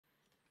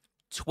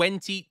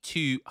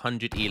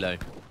2200 elo.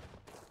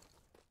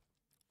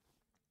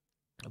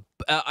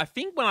 I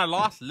think when I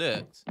last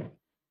looked,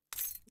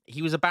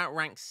 he was about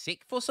rank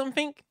 6th or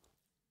something.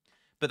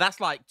 But that's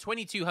like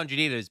 2200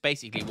 elo is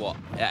basically what?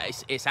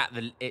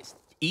 It's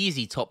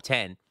easy top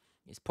 10.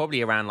 It's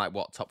probably around like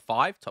what, top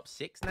 5, top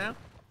 6 now.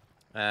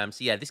 So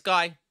yeah, this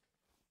guy,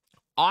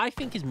 I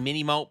think is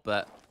mini malt,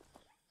 but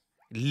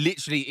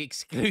literally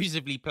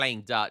exclusively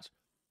playing Dutch.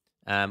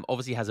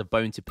 Obviously has a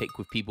bone to pick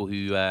with people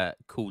who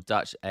call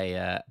Dutch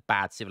a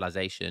bad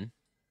civilization.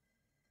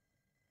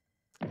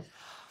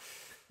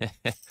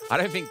 I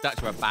don't think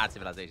Dutch are a bad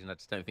civilization. I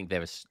just don't think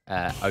they're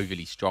a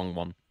overly strong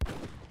one.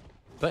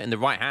 But in the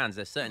right hands,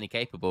 they're certainly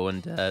capable.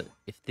 And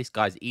if this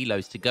guy's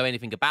elos to go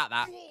anything about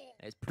that,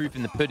 it's proof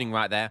in the pudding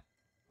right there.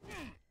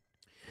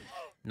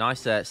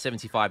 Nice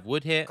 75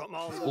 wood here.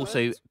 He's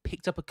also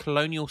picked up a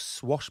colonial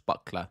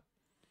swashbuckler.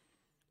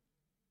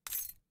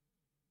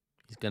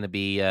 He's going to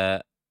be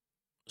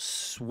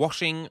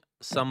swashing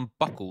some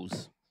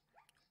buckles.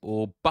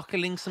 Or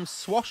buckling some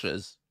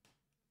swashers.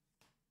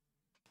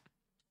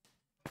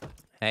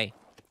 Hey.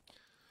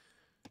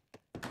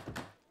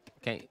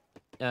 Okay.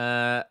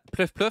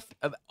 Pluff Pluff.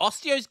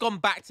 Ostio's gone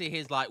back to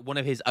his one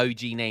of his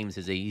OG names,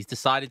 has he? He's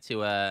decided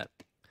to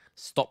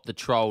stop the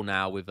troll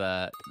now with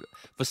for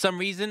some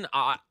reason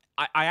I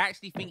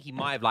actually think he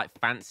might have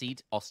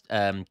fancied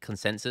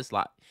Consensus.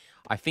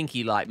 I think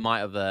he might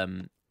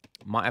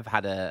have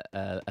had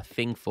a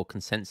thing for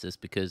Consensus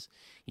because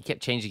he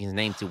kept changing his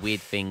name to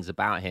weird things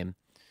about him.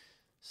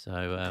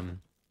 So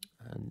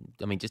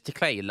I mean, just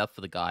declare your love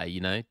for the guy,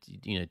 you know.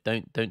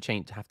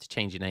 Don't have to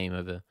change your name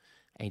over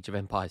Age of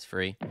Empires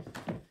 3.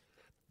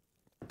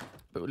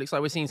 But it looks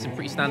like we're seeing some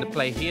pretty standard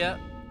play here.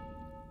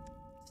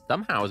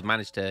 Somehow has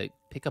managed to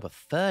pick up a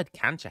 3rd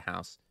Cancer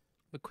House.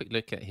 A quick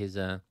look at his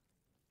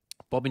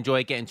Bob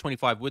Enjoy getting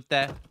 25 wood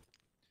there.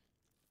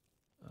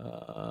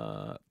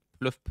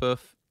 Pluff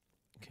Puff.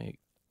 Okay.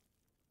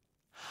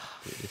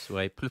 Do it this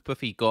way. Pluff Puff,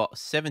 he got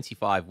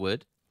 75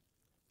 wood.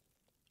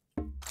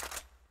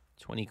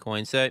 20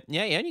 coins. So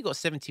yeah, he only got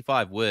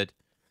 75 wood.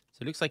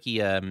 So it looks like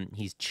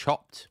he's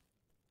chopped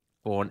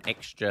for an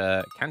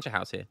extra Cancer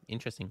House here.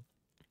 Interesting.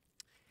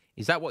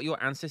 Is that what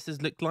your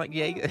ancestors looked like,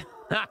 Jaeger?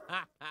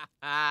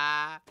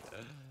 Yeah,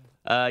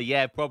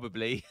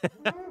 probably.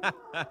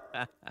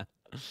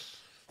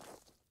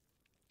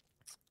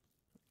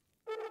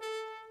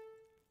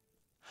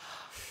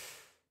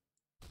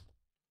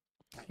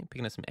 Okay,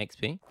 picking up some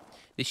XP.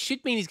 This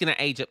should mean he's going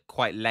to age up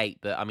quite late,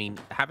 but I mean,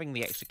 having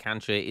the extra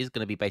cancer is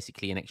going to be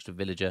basically an extra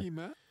villager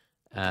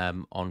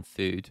on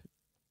food.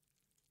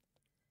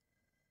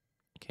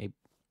 Okay,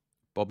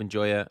 Bob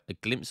Enjoyer, a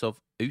glimpse of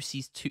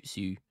Usi's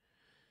Tutsu.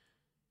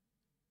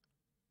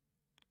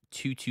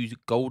 Tutu's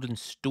golden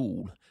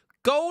stool.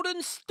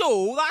 Golden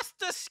stool? That's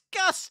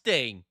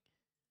disgusting.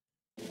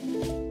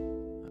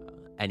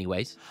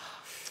 Anyways.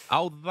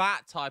 Oh,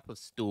 that type of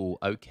stool.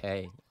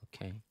 Okay.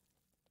 Okay.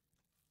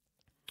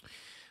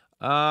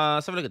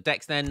 Let's have a look at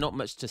decks then. Not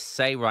much to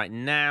say right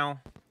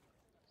now.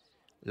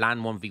 Land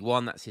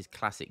 1v1. That's his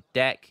classic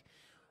deck.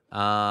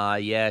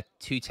 Yeah,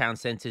 2 town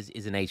centers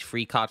is an age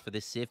 3 card for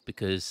this Civ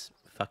because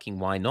fucking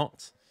why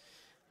not?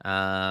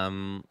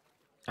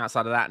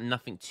 Outside of that,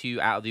 nothing too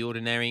out of the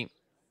ordinary.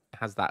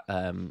 Has that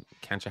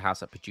Cancer House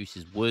that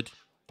produces wood.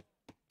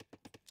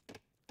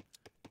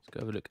 Let's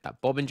go have a look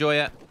at Bob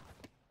Enjoyer.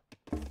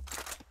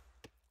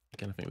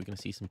 Again, I think we're going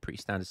to see some pretty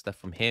standard stuff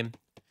from him.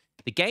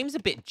 The game's a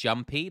bit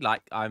jumpy.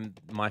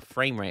 My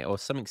frame rate or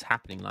something's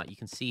happening. You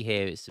can see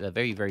here, it's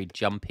very, very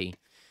jumpy.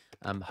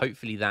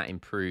 Hopefully that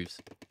improves.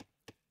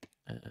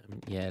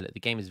 Yeah, the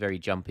game is very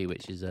jumpy,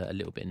 which is a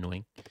little bit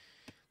annoying.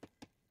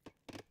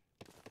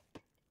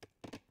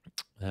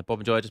 Bob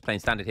Enjoyer just playing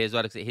standard here as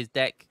well. Looks at his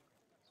deck.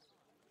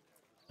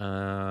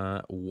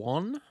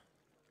 1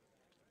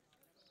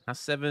 has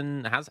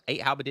 7, has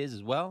 8 halberdiers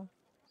as well.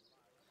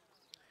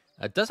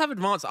 Does have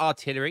advanced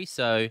artillery,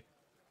 so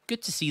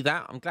good to see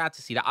that. I'm glad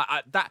to see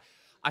that.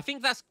 I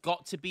think that's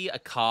got to be a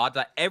card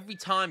that every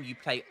time you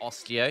play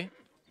Osteo,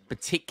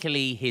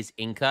 particularly his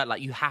Inca,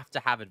 you have to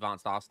have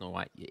advanced arsenal,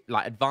 right?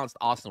 Advanced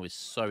arsenal is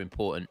so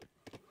important.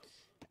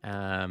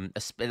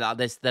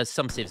 There's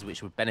some civs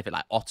which would benefit,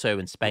 like Otto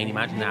and Spain.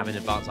 Imagine having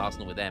advanced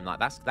arsenal with them.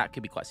 That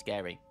could be quite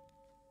scary.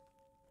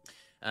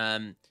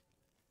 But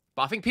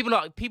I think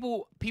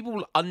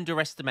people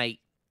underestimate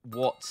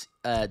what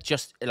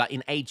just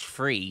in age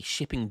 3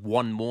 shipping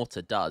 1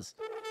 mortar does.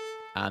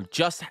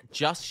 Just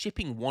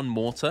shipping 1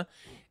 mortar,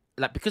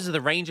 because of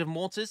the range of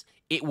mortars,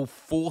 it will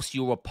force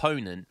your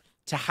opponent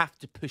to have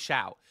to push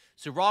out.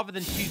 So rather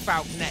than 2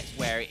 falconets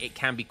where it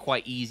can be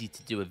quite easy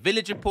to do a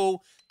villager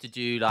pull, to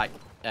do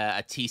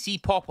a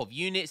TC pop of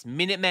units,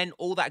 minutemen,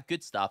 all that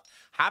good stuff,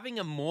 having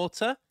a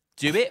mortar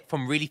do it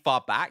from really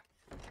far back,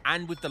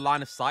 and with the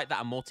line of sight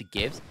that a mortar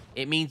gives,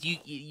 it means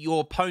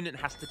your opponent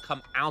has to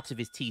come out of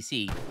his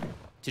TC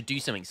to do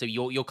something. So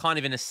you're kind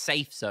of in a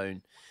safe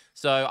zone.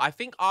 So I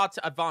think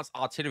advanced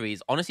artillery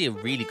is honestly a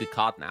really good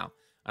card now,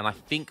 and I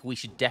think we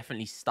should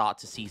definitely start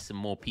to see some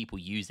more people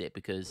use it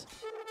because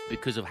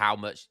of how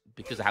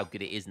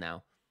good it is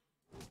now.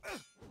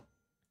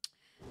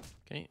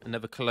 Okay,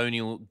 another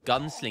colonial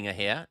gunslinger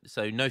here.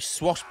 So no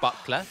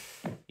swashbuckler.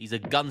 He's a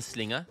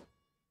gunslinger.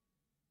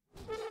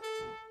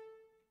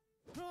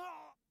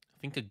 I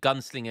think a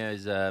gunslinger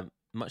is a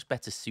much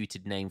better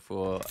suited name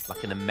for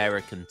like an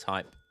American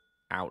type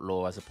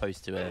outlaw as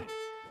opposed to a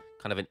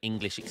kind of an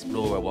English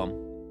explorer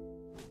one.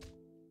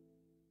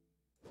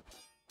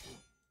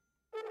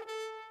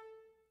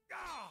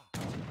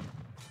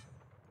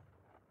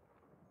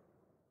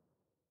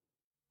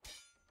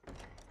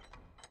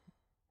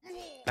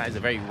 That is a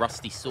very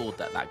rusty sword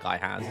that guy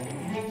has.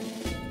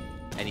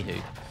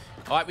 Anywho,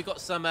 all right, we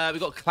got some. We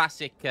got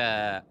classic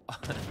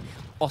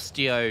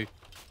Osteo,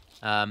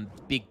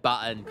 big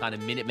button kind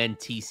of Minutemen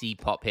TC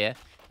pop here.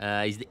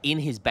 He's in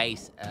his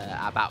base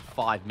about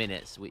 5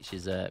 minutes, which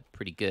is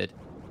pretty good.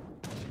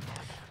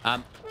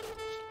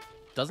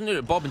 Doesn't know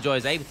that Bob and Joy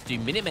is able to do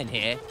Minutemen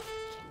here,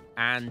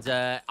 and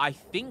I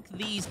think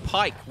these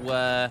pike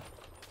were.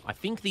 I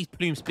think these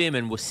Plumed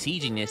spearmen were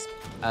sieging this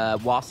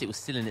whilst it was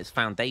still in its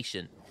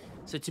foundation.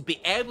 So to be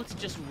able to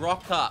just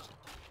rock up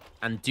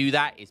and do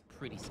that is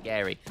pretty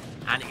scary.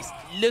 And it's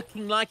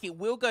looking like it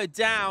will go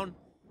down.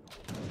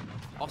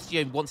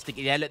 Osteo wants to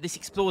get... Yeah, look, this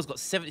Explorer's got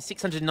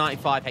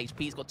 695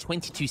 HP. It's got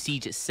 22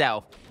 siege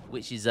itself,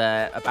 which is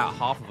about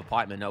half of a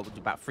pikeman. No,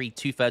 about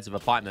two-thirds of a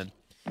pikeman.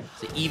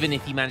 So even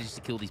if he manages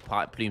to kill these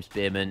Plumed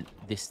spearmen,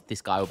 this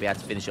guy will be able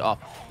to finish it off.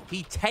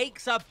 He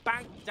takes a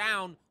bank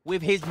down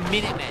with his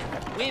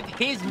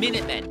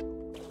Minutemen.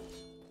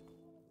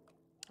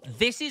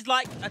 This is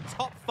like a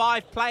top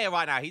 5 player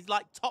right now. He's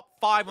like top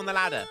 5 on the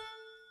ladder.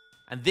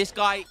 And this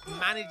guy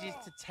manages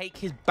to take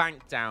his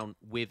bank down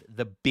with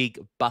the big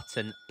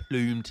button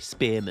Plumed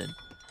spearman.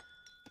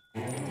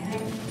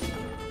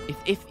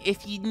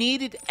 If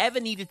you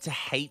ever needed to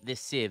hate this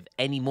civ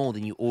any more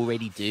than you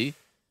already do,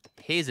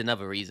 here's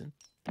another reason.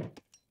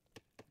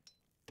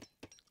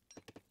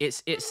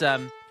 It's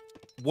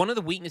one of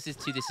the weaknesses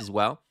to this as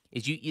well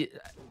is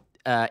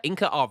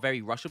Inca are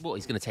very rushable.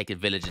 He's going to take a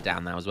villager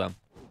down now as well.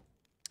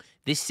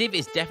 This civ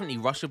is definitely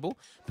rushable,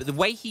 but the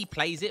way he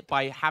plays it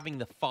by having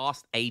the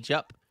fast age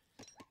up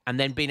and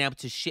then being able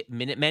to ship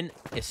Minutemen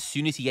as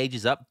soon as he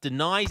ages up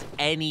denies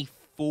any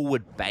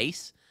forward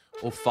base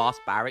or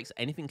fast barracks,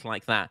 anything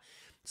like that.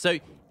 So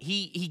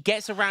he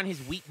gets around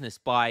his weakness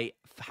by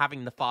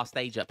having the fast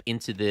age up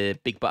into the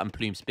big button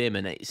Plumed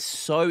spearman. It's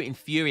so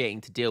infuriating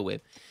to deal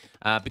with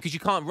because you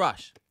can't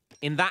rush.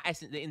 In that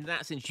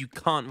sense, you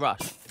can't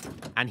rush,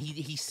 and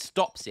he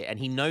stops it, and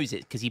he knows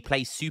it because he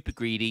plays super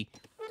greedy.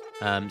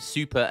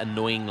 Super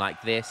annoying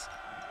like this,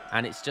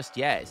 and it's just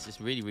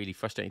really, really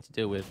frustrating to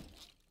deal with.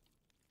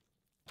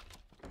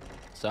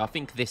 So I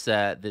think this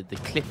the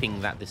clipping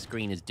that the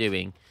screen is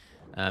doing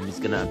is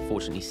going to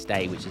unfortunately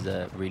stay, which is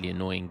really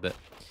annoying, but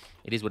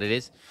it is what it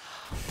is.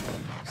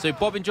 So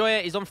Bob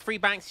Enjoyer is on 3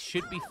 banks,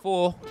 should be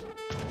 4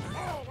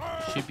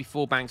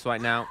 banks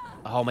right now.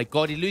 Oh my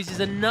god, he loses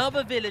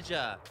another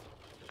villager,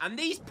 and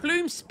these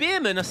Plumed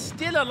spearmen are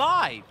still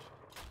alive.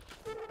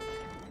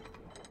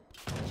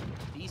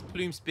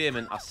 Plumed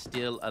spearmen are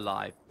still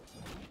alive.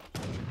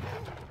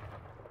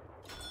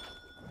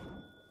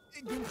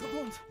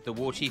 The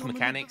war chief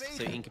mechanics,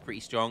 so Inca pretty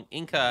strong.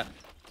 Inca,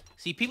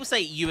 see, people say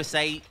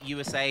USA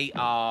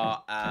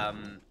are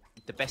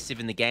the best civ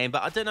in the game,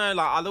 but I don't know.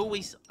 Like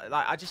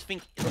I just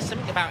think there's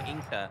something about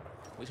Inca,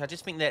 which I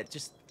just think that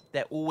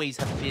they always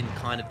have been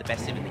kind of the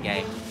best civ in the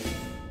game.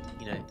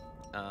 You know,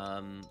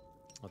 I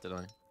don't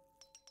know.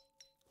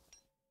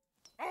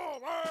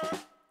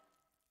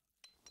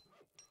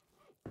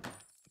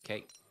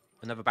 Okay,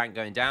 another bank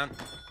going down.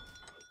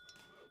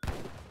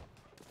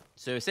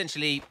 So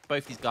essentially,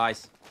 both these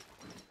guys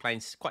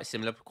playing quite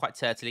similar, quite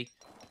turtly.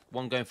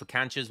 One going for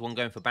canchers, one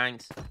going for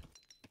banks. A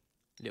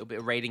little bit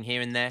of raiding here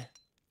and there.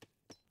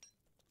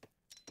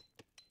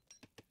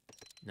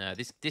 No,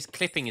 this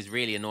clipping is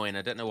really annoying.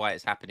 I don't know why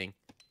it's happening.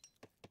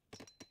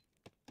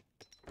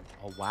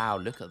 Oh, wow,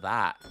 look at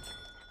that.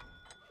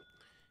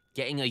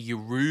 Getting a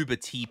Yoruba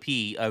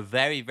TP, a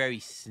very, very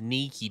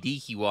sneaky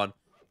deaky one,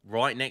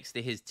 right next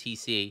to his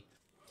TC.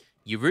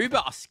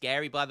 Yoruba are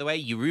scary, by the way.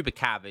 Yoruba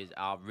cav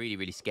are really,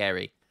 really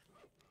scary.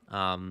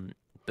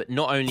 But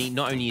not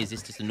only is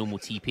this just a normal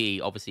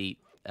TP, obviously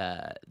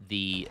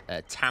the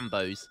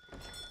Tambos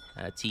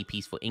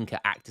TPs for Inca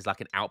act as like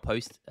an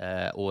outpost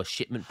or a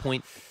shipment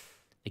point.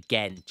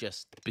 Again,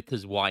 just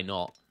because why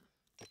not?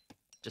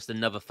 Just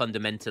another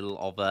fundamental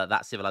of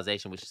that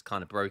civilization, which is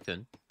kind of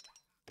broken.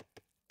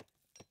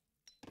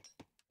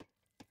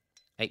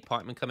 8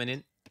 pikemen coming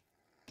in.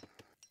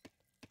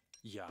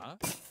 Yeah.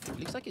 It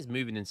looks like it's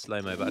moving in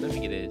slow-mo, but I don't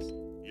think it is.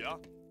 Yeah.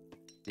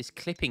 This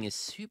clipping is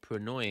super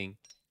annoying.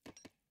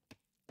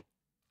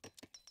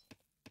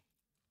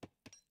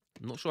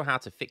 I'm not sure how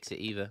to fix it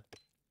either.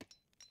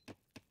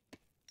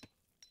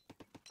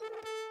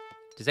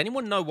 Does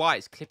anyone know why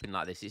it's clipping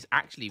like this? It's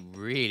actually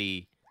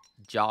really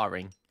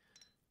jarring.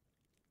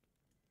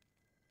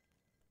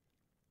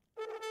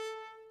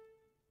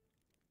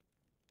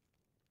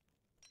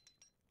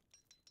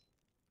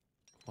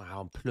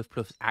 Wow,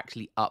 Pluff's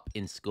actually up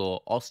in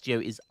score.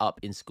 Osteo is up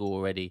in score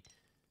already.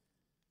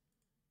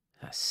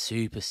 That's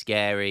super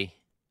scary.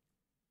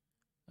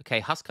 Okay,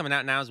 Husk coming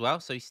out now as well.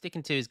 So he's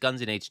sticking to his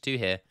guns in H2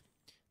 here.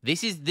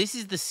 This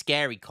is the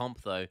scary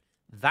comp, though.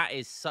 That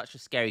is such a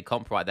scary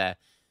comp right there.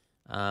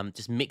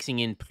 Just mixing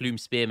in Plumed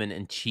Spearman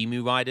and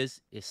Chimu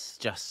Riders is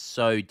just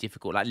so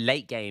difficult. Like,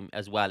 late game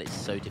as well, it's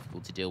so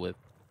difficult to deal with.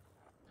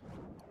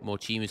 More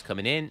Chimus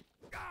coming in.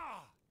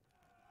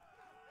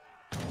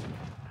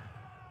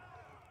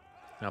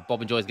 Now,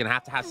 Bob and Joy is going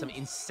to have some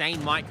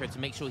insane micro to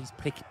make sure he's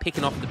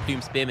picking off the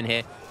Plumed Spearman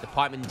here. The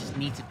Pikemen just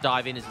need to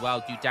dive in as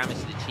well, do damage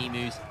to the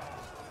Chimus.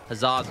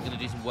 Hazard's going to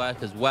do some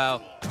work as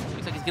well.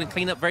 Looks like he's going to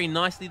clean up very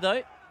nicely,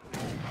 though.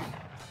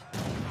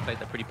 Played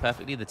that pretty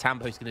perfectly. The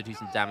Tambo's going to do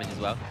some damage as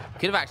well.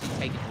 Could have actually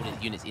taken all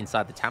his units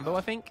inside the Tambo,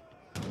 I think.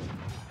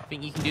 I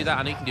think you can do that.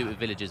 I know you can do it with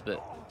villagers,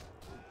 but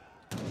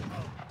I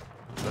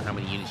don't know how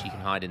many units you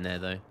can hide in there,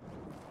 though.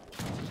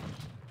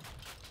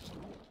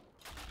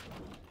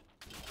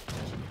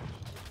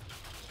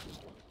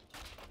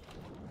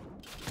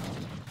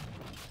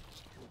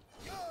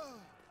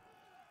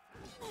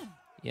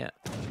 Yeah.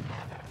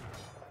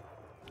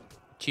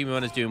 Chimu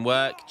Runner's doing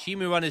work.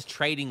 Chimu Runner's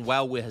trading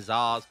well with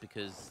Hussars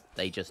because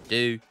they just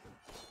do.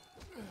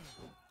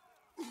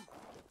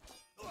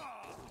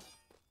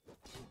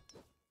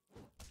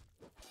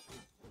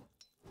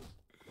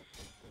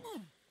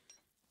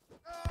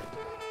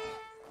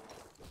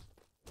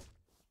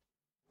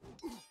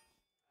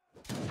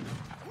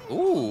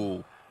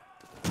 Ooh.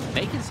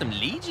 Making some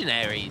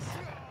legionaries.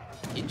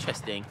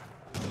 Interesting.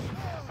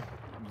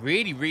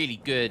 Really, really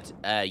good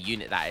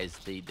unit that is.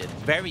 The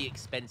very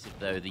expensive,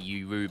 though, the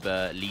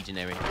Yoruba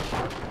Legionary.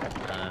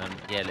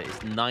 Yeah, look,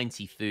 it's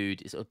 90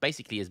 food. It's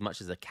basically as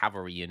much as a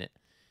cavalry unit.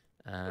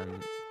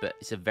 But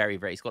it's a very,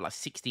 very... It's got like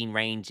 16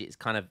 range. It's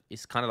kind of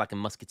like a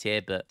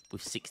musketeer, but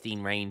with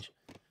 16 range.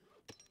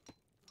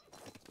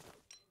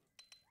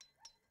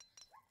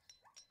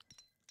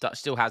 Dutch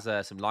still has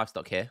some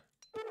livestock here,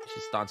 which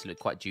is starting to look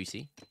quite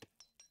juicy.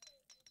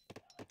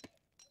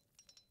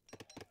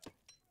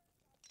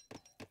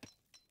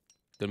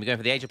 Going to be going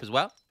for the age up as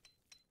well.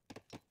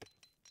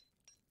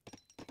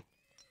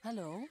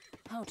 Hello,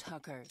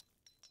 Houthakker.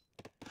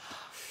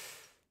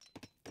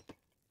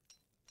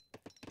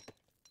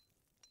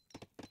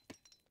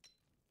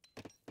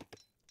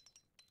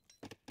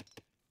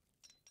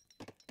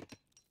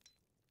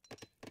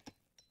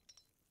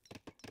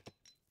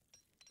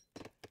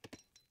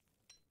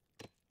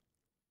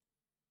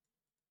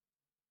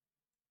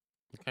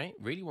 Okay,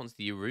 really wants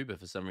the Yoruba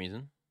for some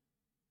reason.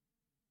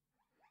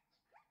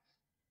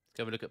 Let's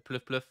have a look at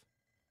Pluff Pluff.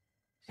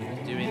 See what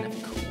he's doing.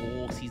 Of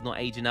course, he's not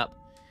aging up.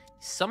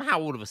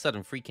 Somehow, all of a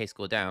sudden, 3K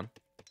score down.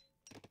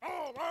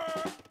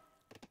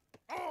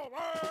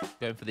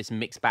 Going for this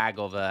mixed bag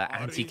of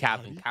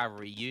anti-cav and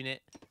cavalry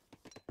unit.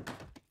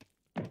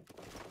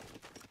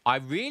 I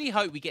really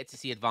hope we get to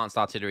see advanced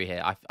artillery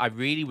here. I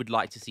really would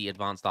like to see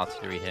advanced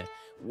artillery here.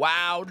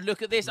 Wow,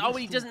 look at this. Oh, and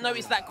he doesn't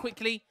notice that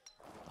quickly.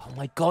 Oh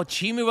my god,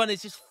 Chimu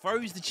Runners just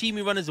throws the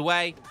Chimu Runners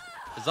away.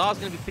 Azar's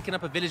going to be picking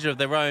up a villager of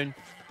their own.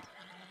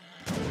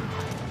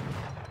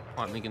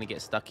 Finally going to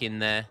get stuck in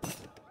there.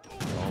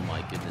 Oh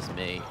my goodness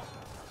me.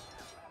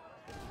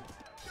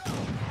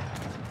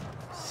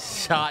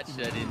 Such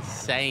an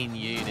insane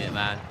unit,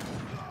 man.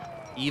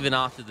 Even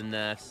after the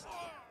nerfs.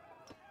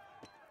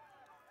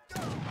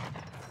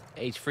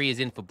 Age 3 is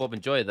in for Bob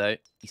and Joy, though.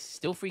 He's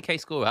still 3K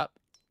score up.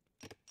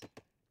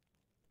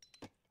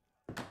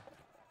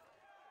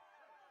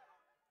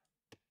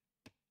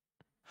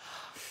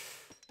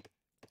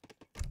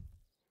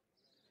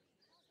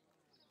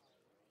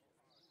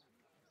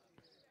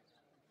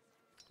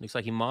 Looks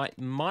like he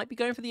might be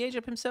going for the age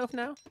up himself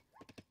now.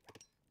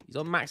 He's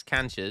on max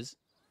canchers.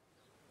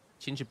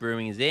 Chincha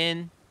Brewing is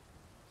in.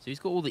 So he's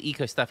got all the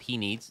eco stuff he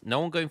needs. No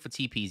one going for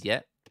TPs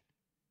yet.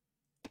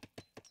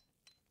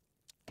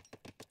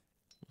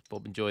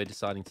 Bob and Joy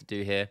deciding to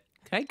do here.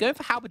 Okay, going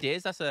for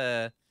halberdiers. That's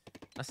a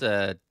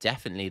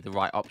definitely the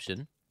right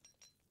option.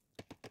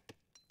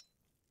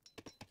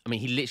 I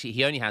mean,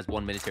 he only has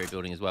one military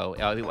building as well.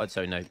 Oh,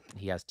 sorry, no,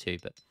 he has two,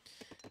 but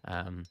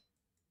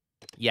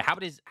yeah,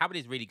 Halberd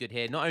is really good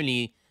here. Not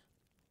only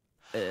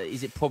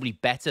is it probably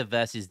better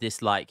versus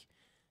this like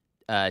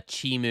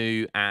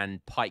Chimu and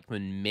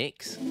Pikeman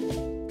mix,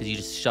 because you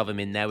just shove them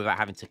in there without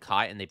having to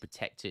kite, and they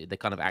protect it. They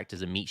kind of act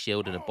as a meat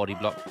shield and a body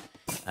block.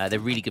 They're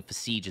really good for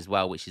siege as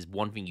well, which is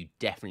one thing you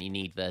definitely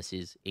need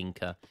versus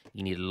Inca.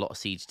 You need a lot of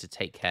siege to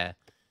take care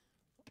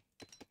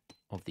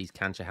of these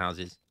cancer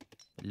houses.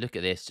 But look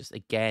at this, just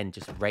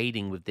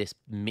raiding with this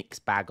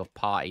mixed bag of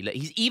party. Look,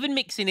 he's even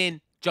mixing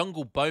in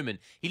jungle bowmen.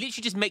 He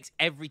literally just makes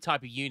every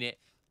type of unit,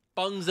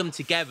 bungs them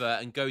together,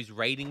 and goes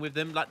raiding with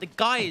them. Like, the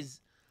guy is...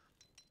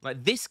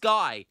 Like, this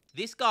guy,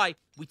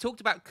 we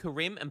talked about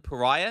Karim and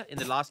Pariah in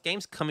the last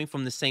games coming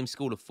from the same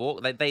school of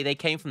thought. They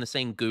came from the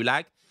same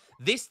gulag.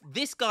 This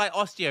guy,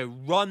 Osteo,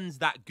 runs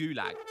that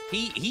gulag.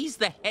 He's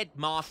the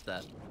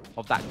headmaster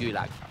of that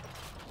gulag.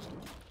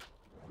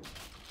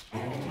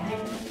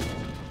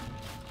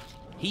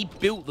 He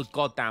built the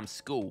goddamn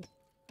school.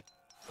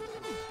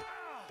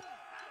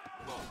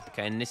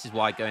 Okay, and this is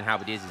why going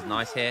halberdiers is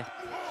nice here.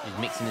 He's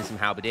mixing in some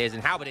halberdiers.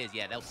 And halberdiers,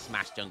 yeah, they'll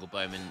smash jungle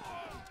bowmen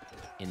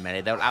in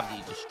melee. They'll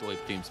absolutely destroy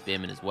Plumed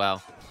spearman as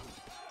well.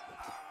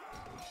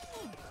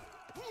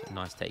 So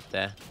nice take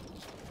there.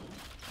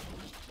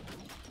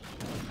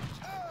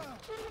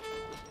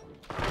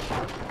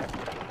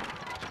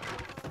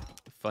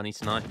 Funny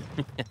snipe.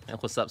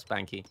 What's up,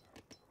 Spanky?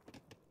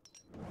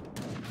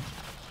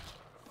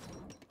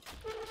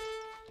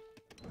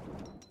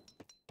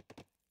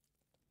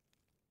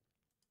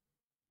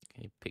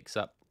 Okay, picks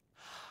up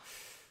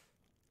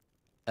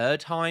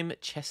Erdheim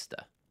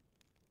Chester.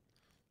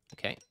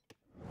 Okay.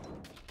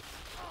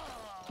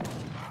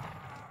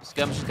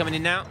 Skirmishers coming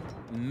in now.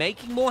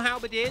 Making more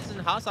halberdiers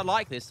and Huss. I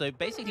like this. So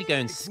basically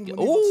going...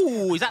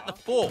 Ooh, is that the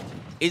fort?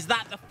 Is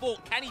that the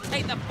fort? Can he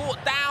take the fort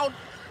down?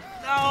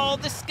 No,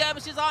 the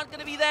skirmishers aren't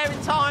going to be there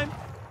in time.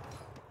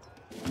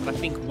 But I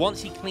think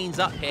once he cleans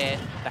up here,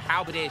 the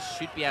halberdiers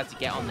should be able to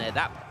get on there.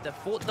 The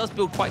fort does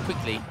build quite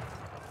quickly.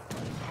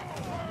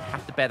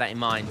 Have to bear that in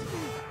mind.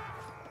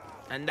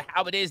 And the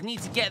halberdiers need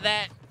to get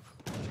there.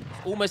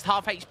 It's almost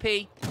half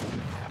HP.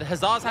 The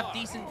Hussars have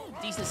decent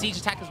siege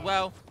attack as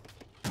well.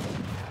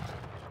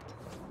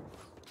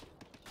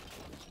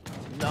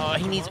 No,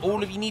 you need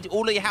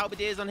all of your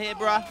halberdiers on here,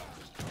 bruh. I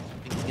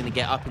think he's gonna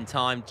get up in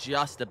time,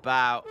 just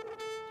about.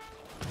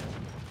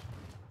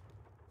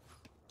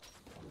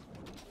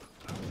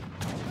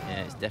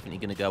 Yeah, it's definitely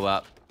gonna go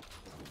up.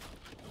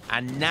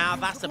 And now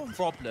that's a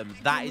problem.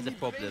 That is a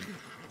problem.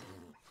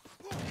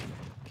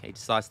 Okay,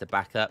 decides to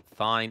back up.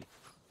 Fine.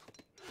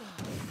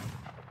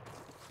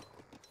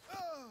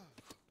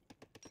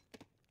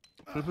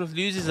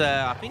 Loses,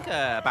 I think,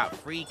 about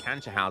 3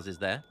 cancer houses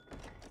there.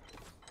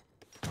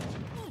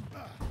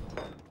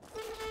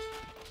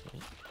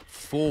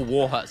 4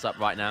 war huts up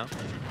right now.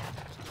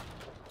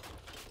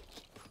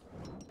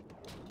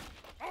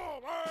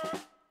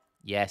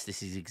 Yes,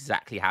 this is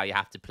exactly how you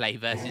have to play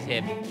versus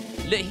him.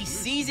 Look, he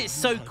sees it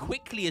so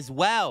quickly as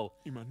well.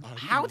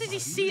 How does he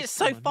see it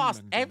so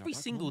fast every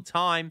single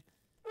time?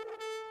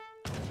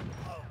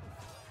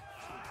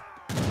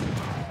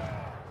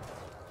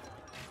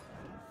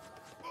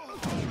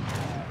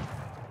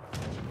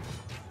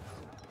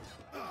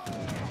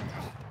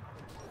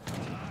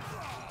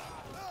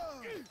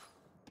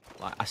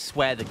 Like, I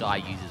swear the guy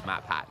uses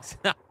map packs.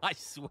 I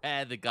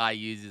swear the guy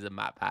uses a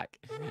map pack.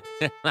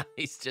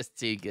 He's just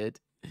too good.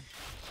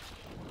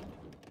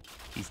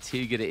 He's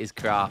too good at his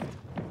craft.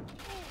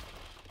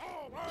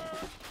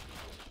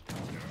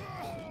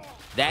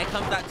 There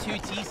comes that 2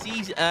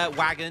 TC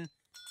wagon.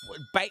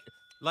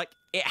 Like,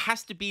 it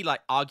has to be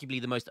like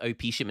arguably the most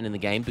OP shipment in the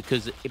game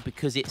because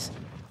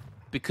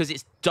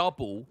it's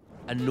double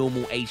a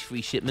normal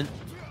H3 shipment,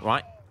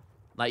 right?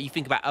 Like, you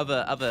think about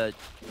other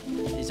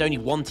there's only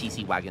 1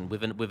 TC wagon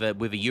with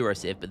a Euro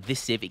Civ, but this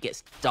Civ, it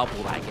gets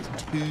double that. It gets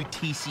 2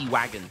 TC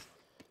wagons.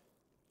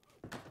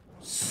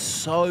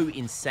 So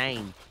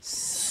insane.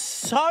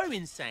 So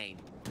insane.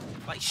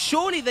 Like,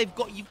 surely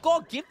you've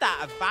got to give that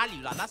a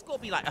value. Like, that's got to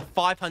be like a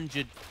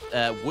 500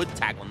 wood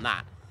tag on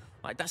that.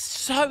 Like, that's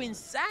so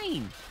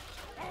insane.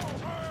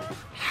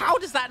 How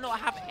does that not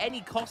have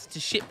any cost to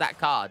ship that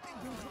card?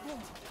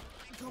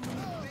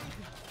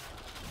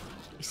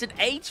 It's an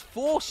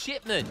H4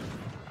 shipment.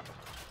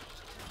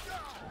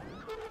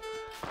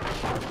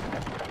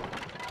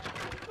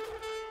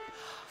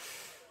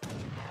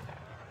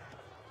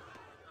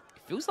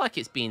 It feels like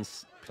it's being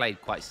played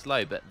quite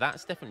slow, but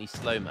that's definitely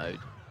slow mode.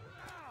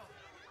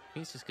 I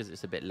think it's just because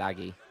it's a bit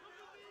laggy.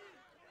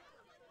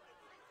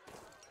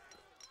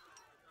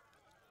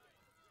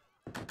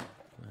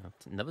 Well,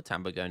 another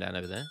Tambo going down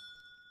over there.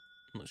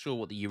 I'm not sure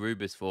what the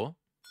Yoruba's for.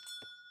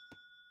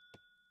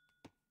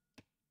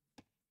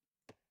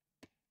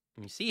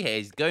 You see here,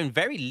 he's going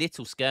very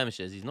little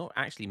skirmishers. He's not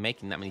actually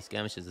making that many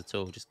skirmishers at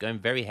all. Just going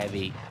very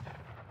heavy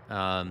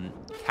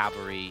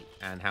cavalry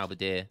and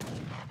halberdier.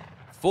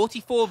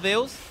 44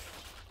 vils.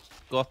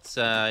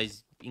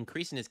 He's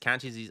increasing his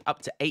canches. He's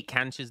up to 8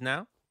 canches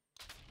now.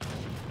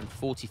 And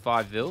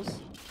 45 vils.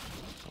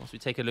 Once we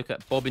take a look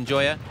at Bob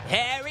Enjoyer.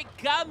 Here it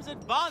comes,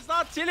 advanced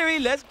artillery.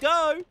 Let's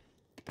go.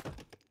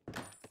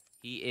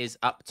 He is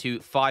up to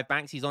 5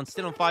 banks. He's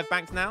still on 5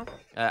 banks now.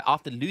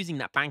 After losing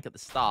that bank at the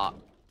start.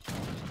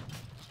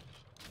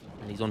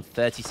 And he's on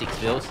 36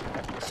 vils.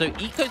 So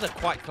ecos are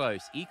quite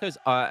close. Ecos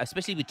are,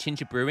 especially with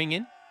Chincha Brewing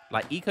in,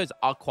 like, ecos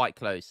are quite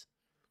close.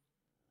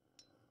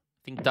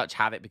 I think Dutch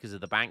have it because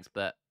of the banks,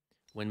 but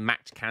when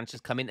match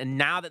canchers come in, and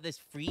now that there's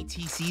free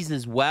TCs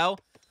as well,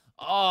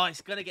 oh,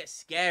 it's going to get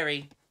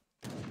scary.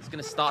 It's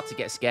going to start to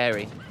get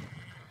scary.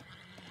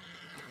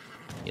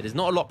 Yeah, there's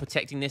not a lot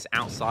protecting this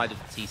outside of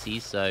the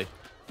TCs, so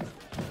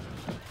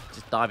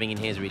just diving in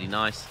here is really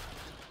nice.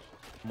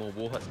 More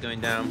war huts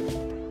going down.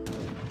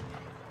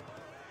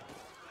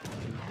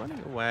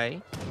 Running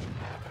away.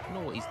 I don't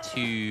know what he's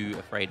too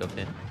afraid of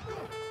here.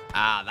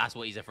 Ah, that's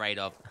what he's afraid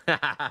of.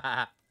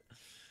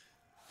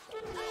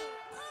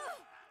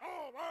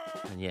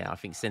 And yeah, I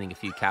think sending a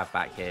few cav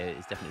back here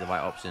is definitely the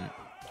right option.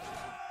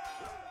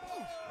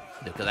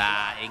 Look at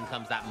that. In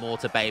comes that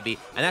mortar, baby.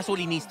 And that's all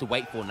he needs to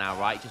wait for now,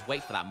 right? Just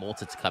wait for that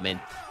mortar to come in.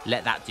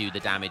 Let that do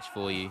the damage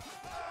for you.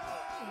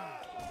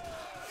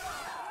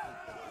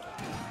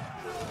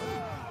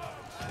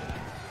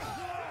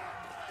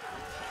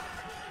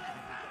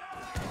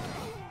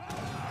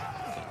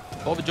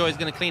 Overjoy is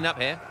going to clean up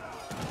here.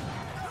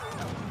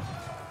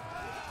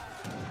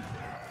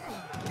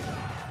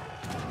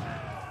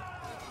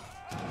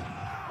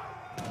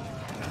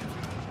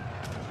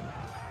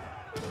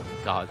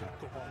 God.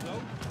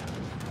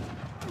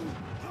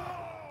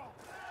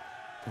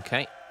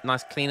 Okay,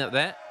 nice cleanup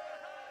there.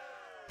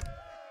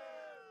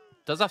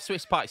 Does have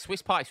Swiss Pikes.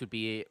 Swiss Pikes would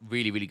be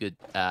really, really good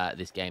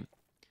this game.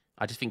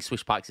 I just think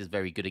Swiss Pikes is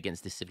very good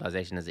against this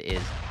civilization as it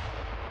is.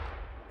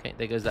 Okay,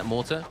 there goes that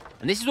mortar.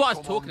 And this is what I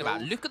was talking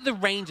about. Look at the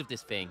range of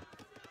this thing.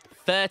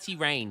 30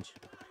 range.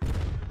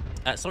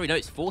 Sorry, no,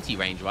 it's 40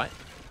 range, right?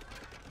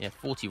 Yeah,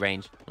 40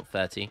 range, not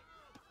 30.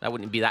 That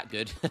wouldn't be that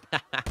good.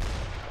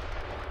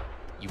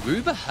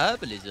 Yoruba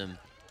herbalism.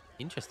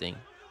 Interesting.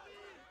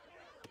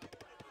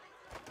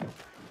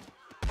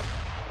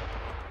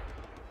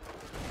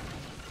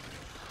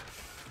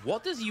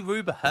 What does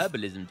Yoruba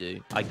herbalism do?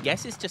 I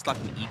guess it's just like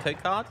an eco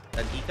card,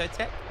 an eco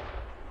tech.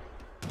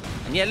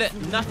 And yeah, look,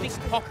 nothing's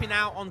popping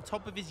out on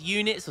top of his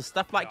units or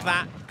stuff like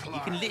that. You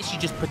can literally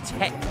just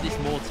protect this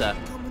mortar,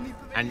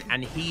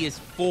 and he is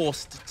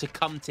forced to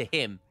come to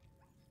him.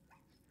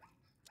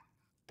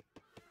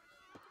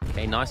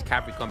 Okay, nice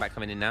cavalry combat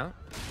coming in now.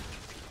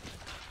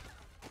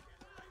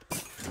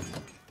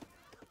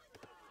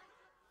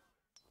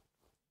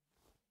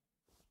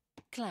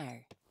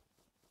 Claire.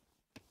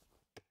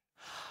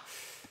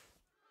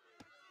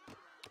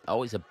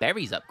 Oh, it's a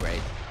berries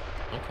upgrade.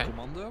 Okay.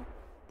 Commando.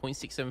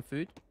 0.67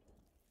 food.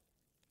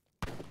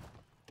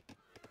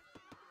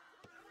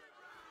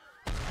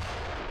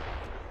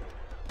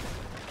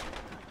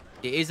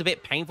 It is a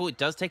bit painful. It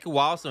does take a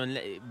while. So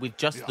with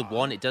just the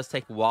one, it does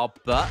take a while.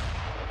 But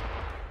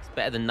it's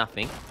better than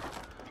nothing.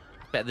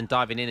 It's better than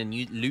diving in and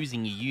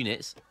losing your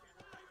units.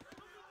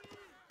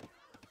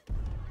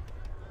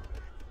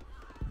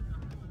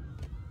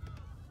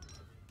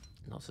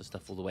 Lots of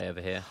stuff all the way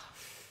over here.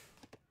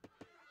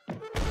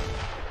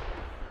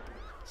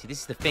 See,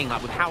 this is the thing,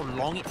 like with how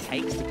long it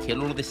takes to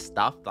kill all of this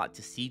stuff, like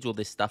to siege all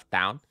this stuff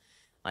down.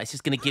 Like, it's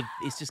just gonna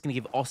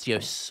give Osseo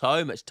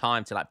so much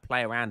time to like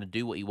play around and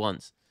do what he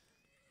wants.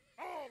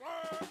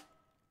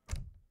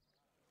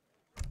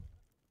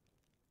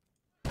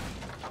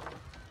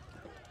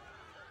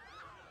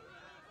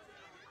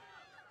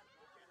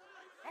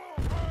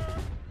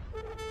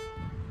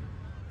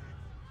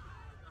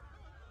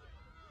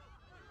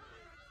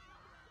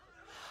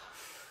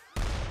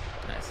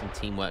 That's some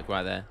teamwork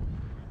right there.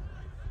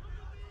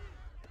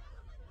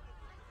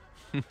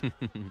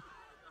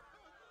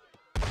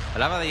 I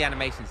love how the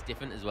animation's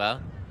different as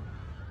well.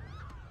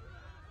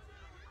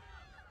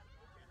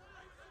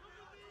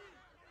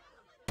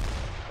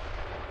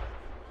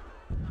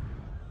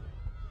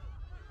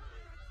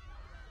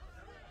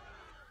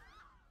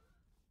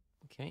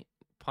 Okay,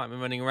 pikemen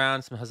running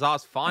around. Some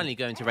hussars finally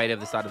going to raid over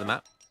the side of the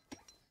map.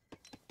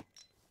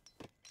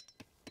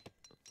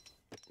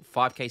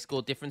 5k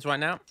score difference right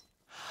now.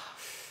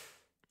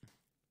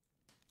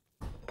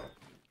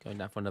 Going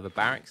down for another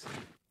barracks.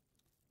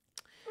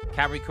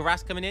 Cavalry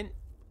Cuirass coming in.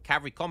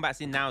 Cavalry combat's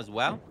in now as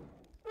well.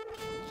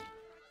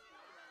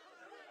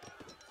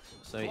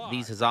 So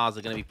these hussars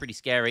are going to be pretty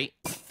scary.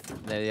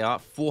 There they are.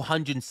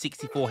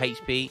 464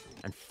 HP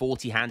and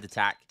 40 hand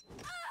attack.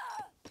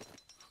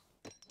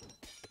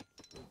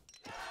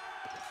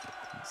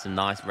 Some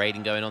nice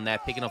raiding going on there.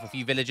 Picking off a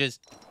few villagers.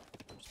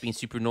 Just being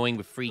super annoying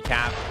with free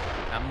cav.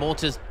 And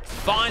mortar's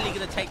finally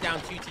going to take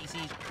down 2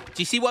 TCs.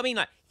 Do you see what I mean?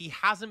 Like, he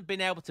hasn't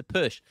been able to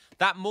push.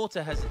 That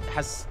mortar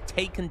has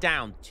taken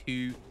down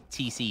 2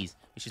 TCs,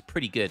 which is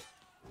pretty good.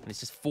 And it's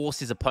just forced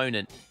his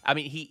opponent. I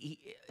mean, he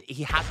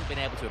hasn't been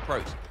able to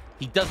approach.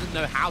 He doesn't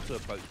know how to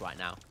approach right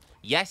now.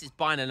 Yes, it's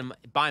buying him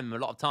a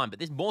lot of time, but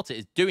this mortar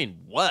is doing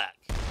work.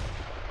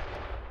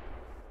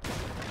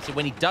 So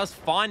when he does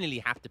finally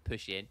have to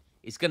push in,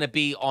 it's gonna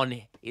be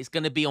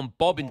on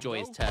Bob and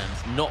Joy's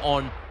terms, not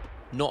on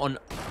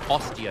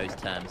Osteo's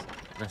terms.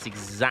 And that's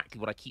exactly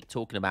what I keep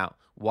talking about,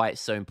 why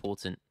it's so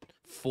important.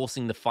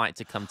 Forcing the fight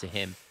to come to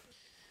him.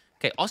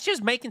 Okay,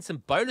 Osteo's making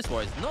some bolus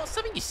warriors. Not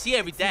something you see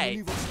every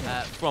day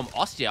from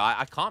Osteo.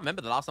 I can't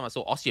remember the last time I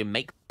saw Osteo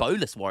make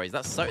bolus warriors.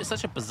 That's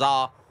such a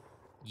bizarre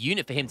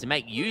unit for him to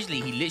make.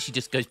 Usually he literally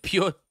just goes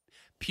pure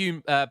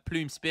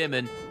Plumed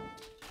spearman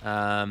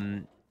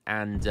and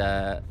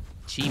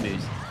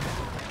Chimus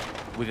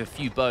with a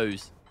few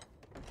bows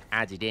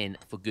added in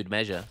for good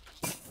measure.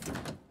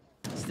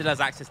 Still has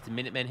access to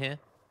Minutemen here.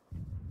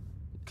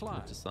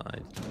 We'll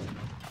decide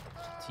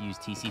to use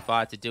TC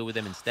fire to deal with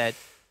them instead.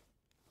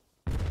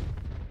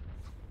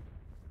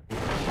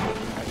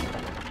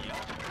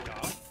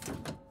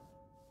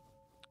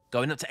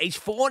 Going up to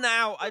H4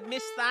 now. I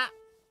missed that.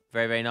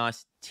 Very, very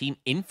nice. Team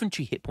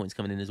infantry hit points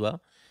coming in as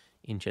well.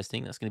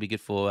 Interesting. That's going to be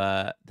good for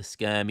the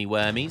skirmy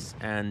wormies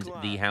and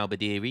the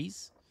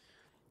halberdiers.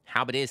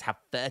 Halberdiers have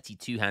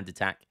 32 hand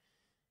attack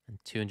and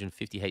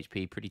 250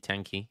 HP. Pretty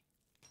tanky.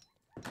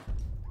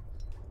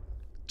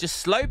 Just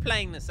slow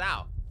playing this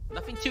out.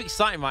 Nothing too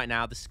exciting right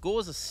now. The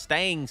scores are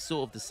staying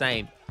sort of the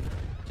same.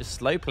 Just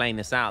slow playing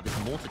this out. This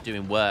mortar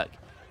doing work.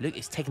 Look,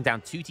 it's taken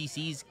down 2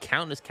 TCs,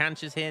 countless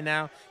canchers here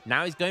now.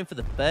 Now he's going for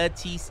the 3rd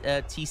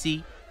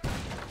TC.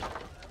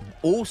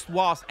 All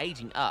whilst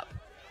aging up.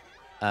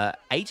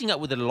 Aging up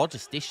with a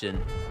logistician.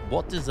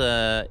 What does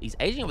he's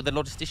aging up with a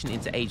logistician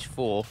into age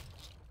 4.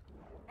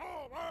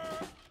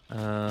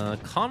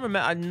 Can't remember.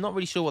 I'm not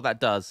really sure what that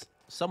does.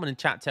 Someone in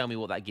chat tell me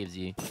what that gives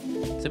you.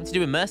 Something to do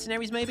with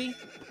mercenaries, maybe?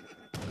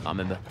 Can't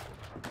remember.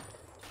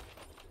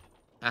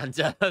 And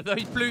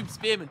those Plumed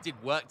spearmen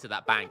did work to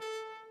that bank.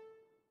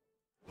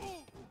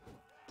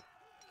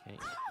 Okay.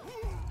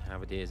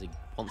 Halberdiers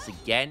once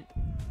again.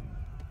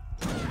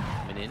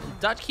 Coming in.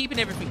 Dutch keeping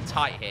everything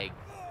tight here.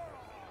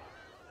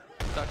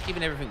 Dutch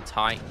keeping everything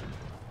tight.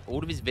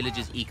 All of his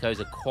villagers' ecos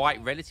are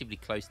quite relatively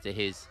close to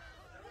his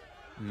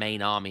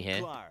main army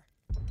here.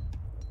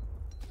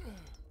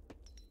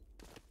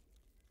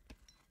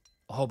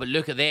 Oh, but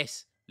look at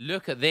this.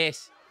 Look at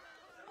this.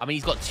 I mean,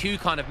 he's got 2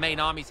 kind of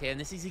main armies here, and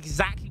this is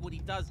exactly what he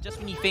does. Just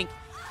when you think,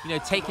 you know,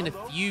 taking a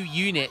few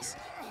units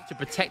to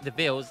protect the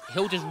vills,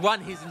 he'll just run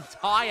his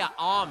entire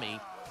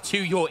army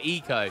to your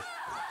eco.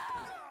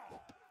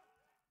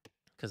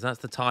 Because that's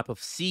the type of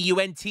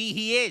CUNT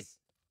he is.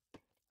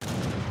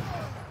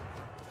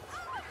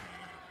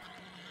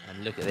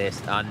 And look at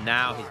this.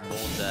 Now his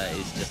mortar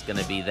is just going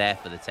to be there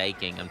for the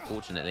taking,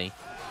 unfortunately.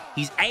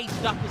 He's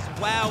aged up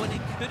as well, and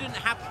it couldn't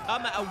have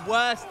come at a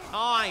worse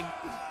time.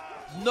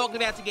 Not going to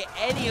be able to get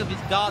any of his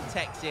guard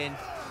techs in.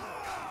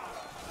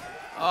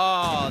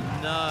 Oh,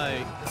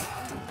 no.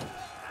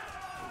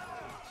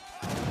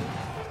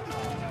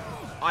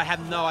 I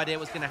have no idea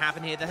what's going to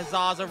happen here. The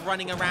Hussars are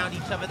running around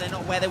each other. They're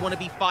not where they want to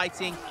be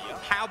fighting.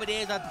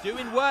 Halberdiers are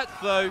doing work,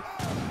 though.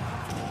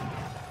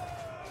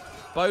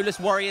 Bolus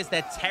warriors,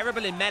 they're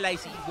terrible in melee,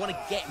 so you want to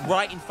get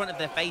right in front of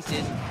their faces.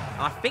 And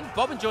I think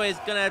Bob and Joy is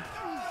going to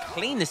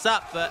clean this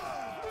up, but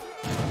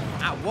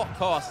at what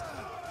cost?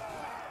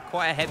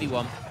 Quite a heavy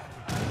one.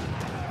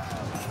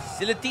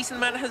 Still a decent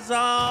amount of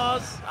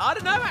Hussars. I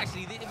don't know,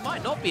 actually. It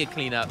might not be a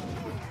cleanup.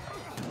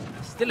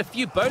 Still a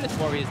few Bolus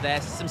warriors there.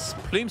 Some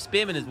Plumed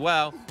spearmen as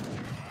well.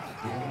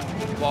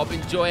 Bob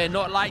and Joy are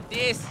not like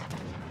this.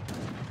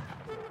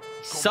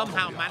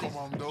 Somehow managed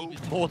to keep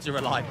his mortar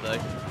alive,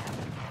 though.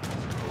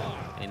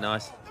 Okay,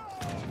 nice.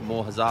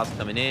 More Hussars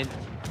coming in.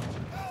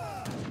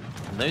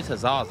 And those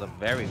Hussars are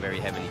very, very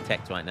heavily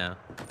teched right now.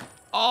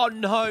 Oh,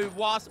 no.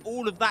 Whilst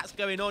all of that's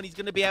going on, he's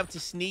going to be able to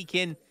sneak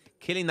in,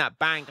 killing that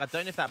bank. I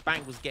don't know if that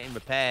bank was getting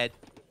repaired.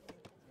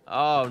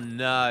 Oh,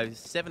 no.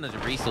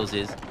 700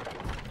 resources.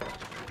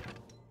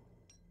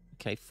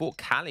 Okay, Fort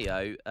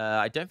Callio.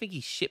 I don't think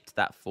he shipped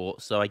that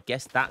fort, so I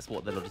guess that's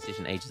what the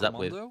logistician ages up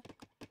with.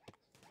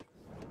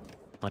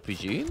 I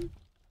presume?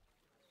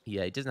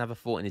 Yeah, he doesn't have a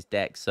fort in his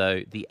deck,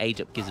 so the age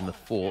up gives him a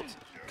fort.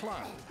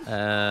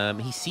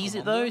 He sees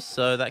it, though,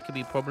 so that could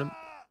be a problem.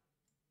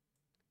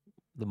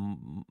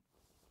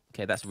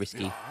 Okay, that's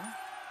risky.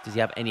 Does he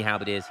have any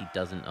halberdiers? He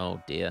doesn't.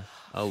 Oh, dear.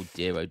 Oh,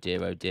 dear, oh,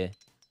 dear, oh, dear.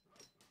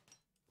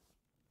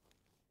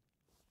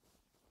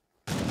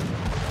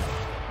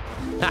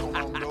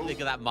 Look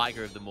at that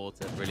migra of the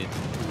mortar. Brilliant.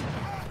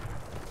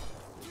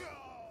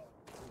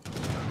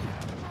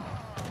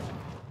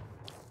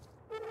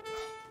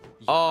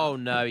 Oh,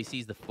 no. He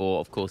sees the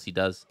fort. Of course he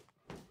does.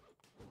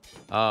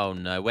 Oh,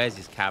 no. Where's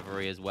his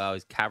cavalry as well?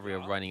 His cavalry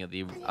are running at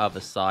the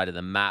other side of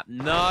the map.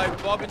 No.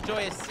 Bob and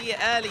Joy see it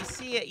early.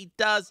 See it. He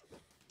does.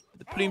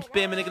 The Plumed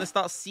spearmen are going to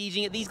start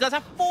sieging it. These guys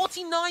have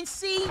 49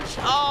 siege.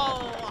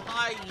 Oh,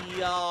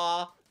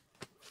 hiya.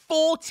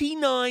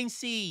 49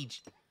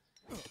 siege.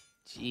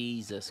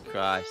 Jesus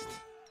Christ.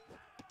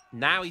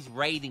 Now he's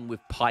raiding with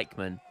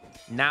pikemen.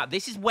 Now,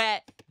 this is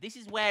where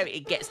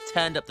it gets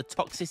turned up. The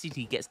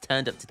toxicity gets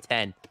turned up to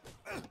 10.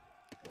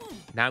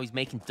 Now he's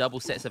making double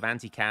sets of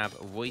anti-cav,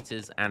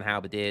 Reuters, and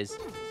halberdiers.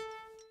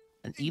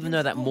 And even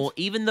though that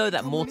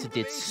mortar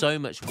did so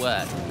much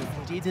work,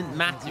 it didn't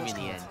matter in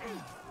the end.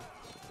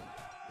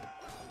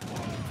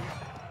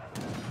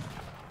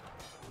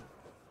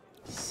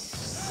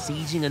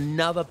 Sieging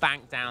another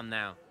bank down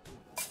now.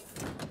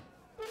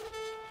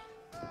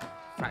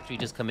 Factory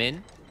just come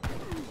in.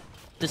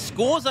 The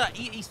scores are...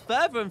 He's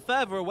further and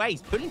further away.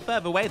 He's pulling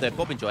further away, though,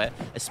 Bob and Joy.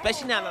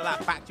 Especially now that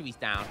that factory's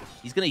down.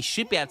 He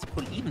should be able to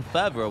pull even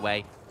further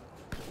away.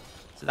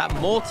 So that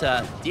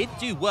mortar did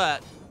do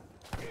work.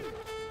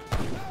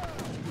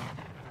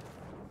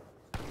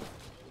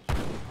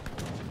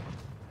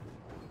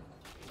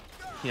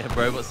 Yeah,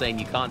 Robot's saying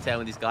you can't tell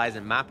when this guy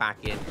isn't map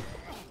hacking.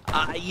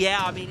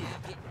 Yeah, I mean,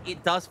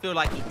 it does feel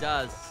like he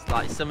does.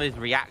 Like, some of his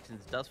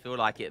reactions does feel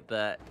like it,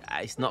 but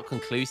it's not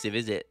conclusive,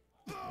 is it?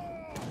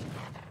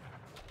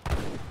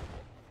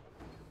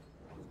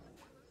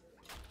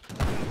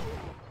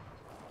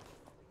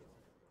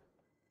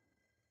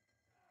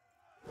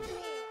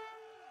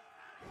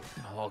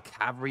 Oh,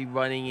 cavalry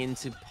running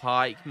into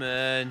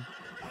pikemen.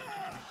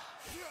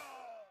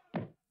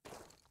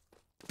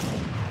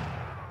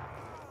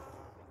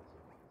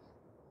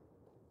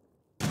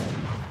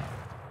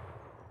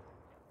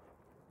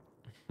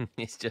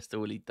 It's just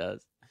all he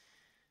does.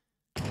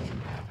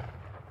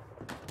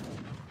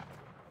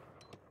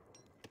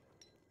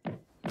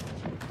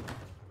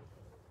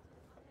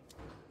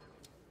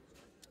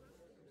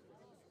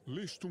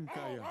 Look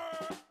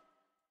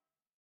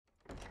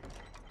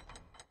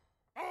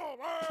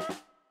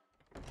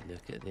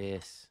at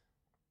this.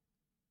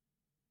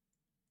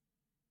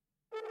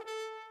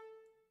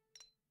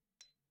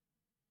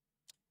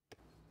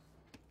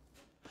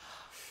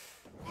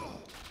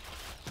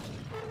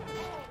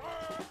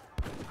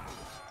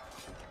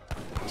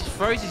 Just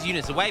throws his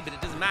units away, but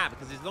it doesn't matter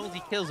because as long as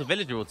he kills a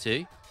villager or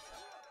two.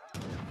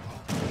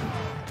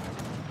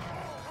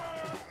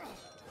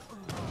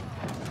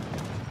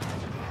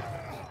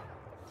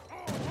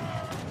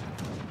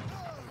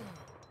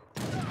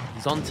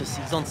 He's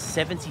on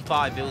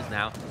 75 bills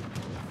now.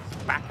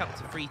 He's back up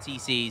to 3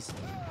 TCs.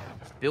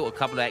 Built a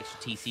couple of extra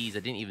TCs I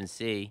didn't even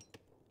see.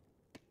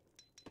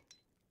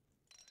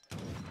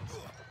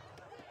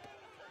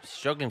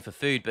 Struggling for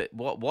food, but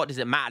what does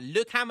it matter?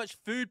 Look how much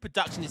food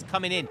production is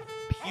coming in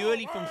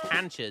purely from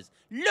canchers.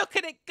 Look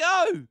at it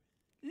go!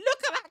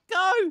 Look at that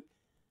go!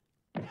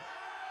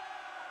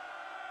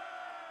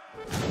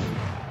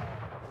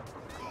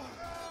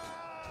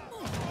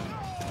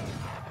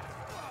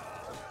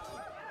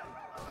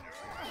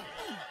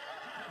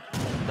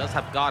 He does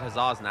have guard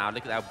hussars now.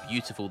 Look at how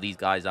beautiful these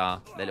guys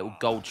are. Their little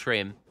gold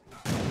trim.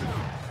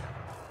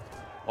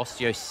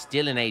 Osteo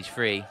still in age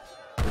 3.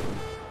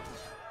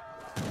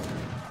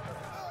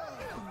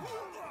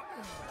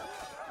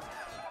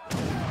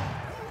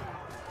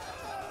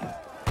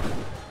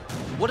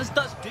 What does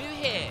Dutch do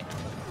here?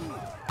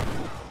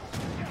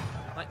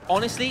 Like,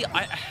 honestly,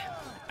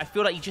 I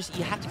feel like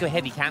you have to go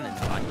heavy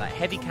cannons. Like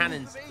heavy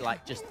cannons,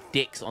 like, just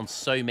dicks on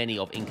so many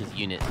of Inca's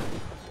units.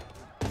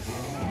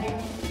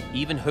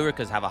 Even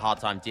Hurrikas have a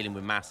hard time dealing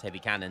with mass heavy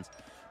cannons.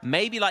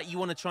 Maybe, like, you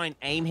want to try and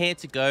aim here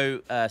to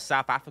go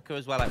South Africa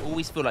as well. I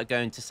always feel like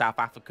going to South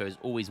Africa is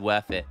always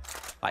worth it.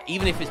 Like,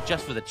 even if it's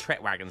just for the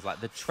Trek wagons,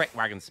 like, the Trek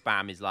wagon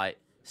spam is, like,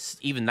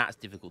 even that's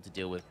difficult to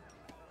deal with.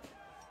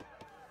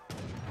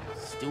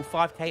 Still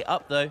 5k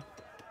up, though.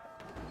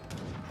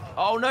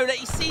 Oh, no,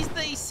 he sees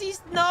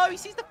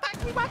the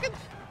factory wagon.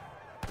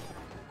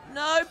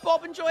 No,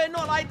 Bob and Joy are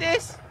not like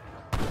this.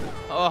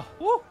 Oh,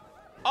 woo.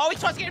 Oh, he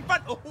tries to get in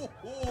front.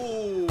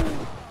 Oh,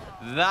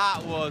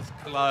 that was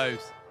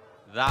close.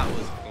 That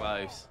was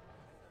close.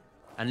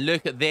 And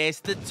look at this.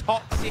 The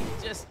toxic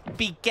just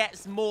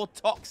begets more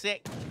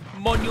toxic.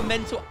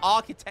 Monumental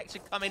architecture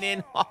coming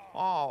in.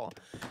 Oh,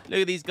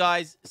 look at these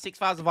guys.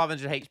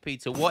 6,500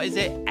 HP to what is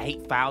it?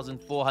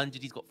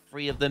 8,400. He's got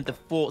 3 of them. The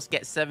forts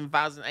get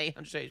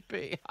 7,800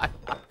 HP.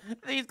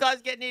 These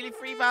guys get nearly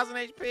 3,000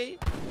 HP.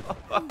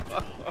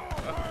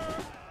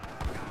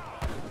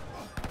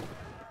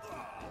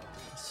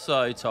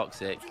 So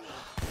toxic.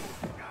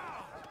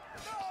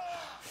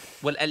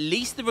 Well, at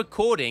least the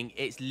recording,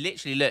 it's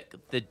literally, look,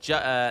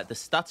 the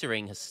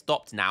stuttering has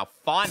stopped now.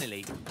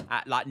 Finally,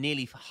 at like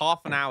nearly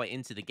half an hour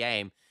into the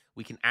game,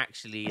 we can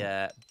actually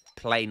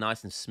play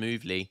nice and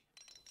smoothly.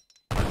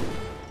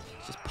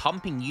 It's just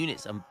pumping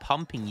units and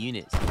pumping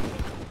units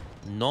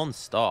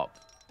non-stop.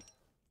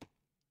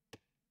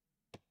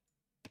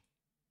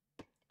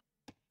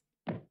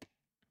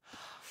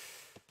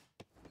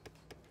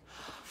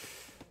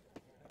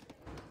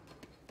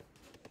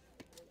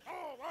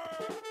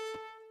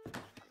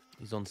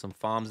 He's on some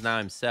farms now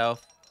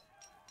himself.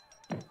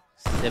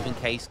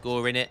 7k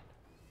score in it.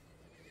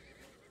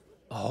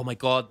 Oh my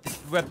god.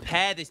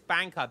 Repair this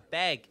bank, I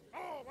beg.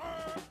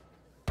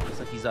 Looks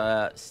like he's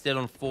still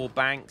on 4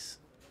 banks.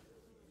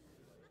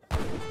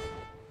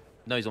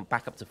 No, he's on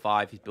back up to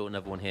 5. He's built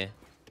another one here.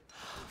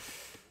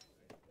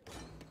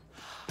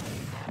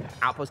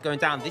 Outpost going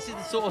down. This is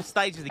the sort of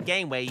stage of the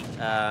game where you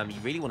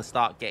really want to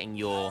start getting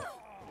your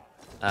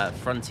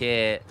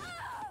frontier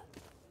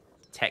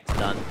techs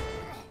done.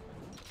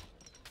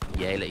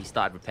 Yeah, look, he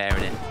started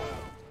repairing it.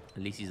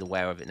 At least he's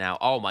aware of it now.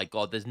 Oh my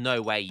god, there's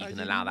no way you can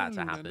allow that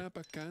to happen.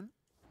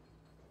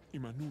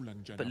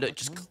 But look,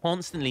 just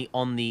constantly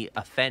on the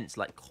offense,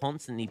 like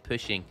constantly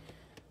pushing.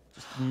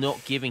 Just not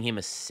giving him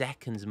a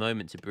second's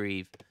moment to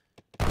breathe.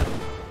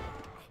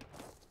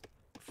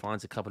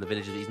 Finds a couple of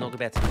villagers, but he's not going to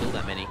be able to kill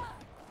that many.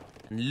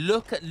 And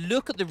look at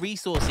the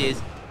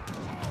resources.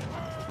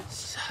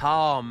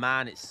 Oh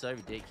man, it's so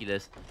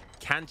ridiculous.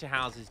 Cancher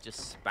House is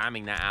just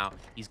spamming that out.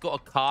 He's got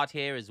a card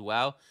here as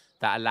well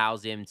that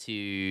allows him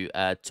to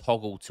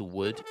toggle to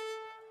wood.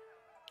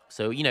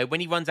 So, you know, when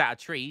he runs out of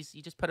trees,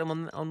 you just put him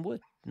on wood.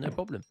 No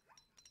problem.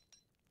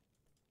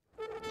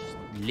 Just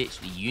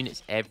literally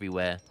units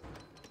everywhere.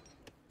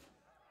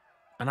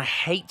 And I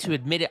hate to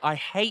admit it. I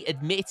hate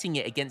admitting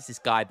it against this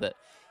guy, but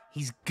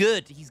he's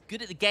good. He's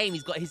good at the game.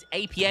 He's got his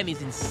APM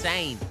is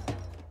insane.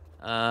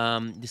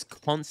 Just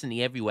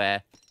constantly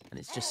everywhere. And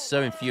it's just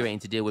so infuriating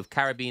to deal with.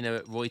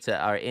 Carabiner, Reuter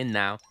are in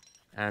now.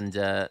 And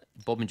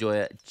Bob and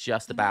Joy are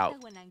just about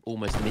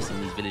almost missing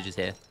these villagers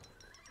here.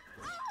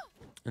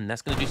 And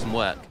that's going to do some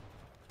work.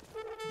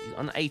 He's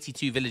on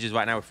 82 villagers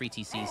right now with 3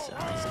 TCs. So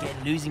he's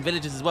getting losing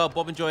villagers as well.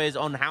 Bob and Joy is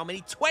on how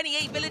many?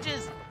 28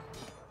 villagers!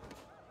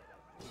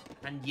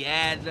 And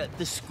yeah,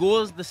 the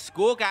score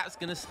gap's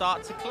going to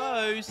start to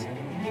close.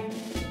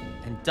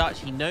 And Dutch,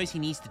 he knows he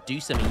needs to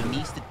do something. He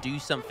needs to do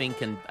something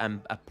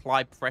and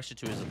apply pressure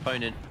to his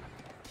opponent.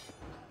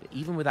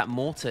 even with that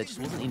mortar, it just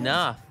wasn't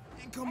enough.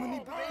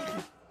 And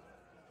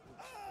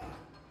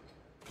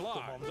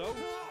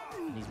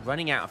he's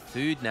running out of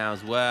food now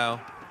as well.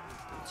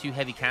 2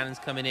 heavy cannons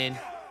coming in.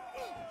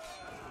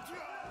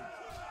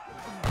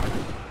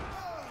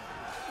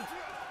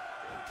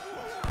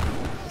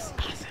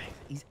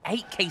 He's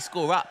 8k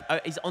score up.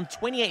 He's on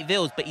 28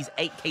 vils, but he's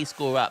 8k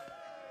score up.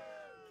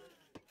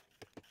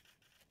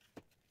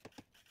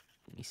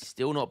 He's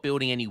still not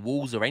building any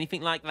walls or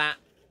anything like that.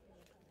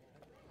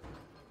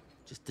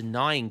 Just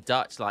denying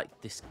Dutch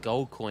like this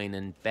gold coin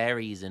and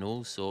berries and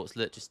all sorts.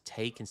 Look, just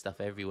taking stuff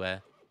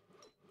everywhere.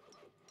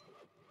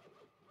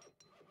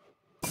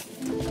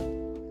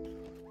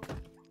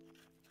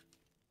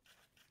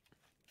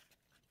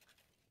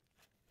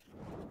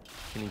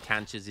 Killing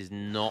Canchers is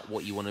not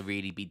what you want to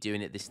really be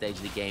doing at this stage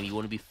of the game. You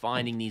want to be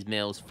finding these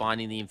mills,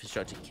 finding the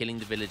infrastructure, killing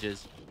the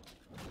villagers.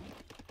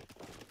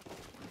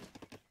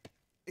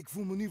 Ik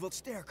voel me nu wat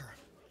sterker.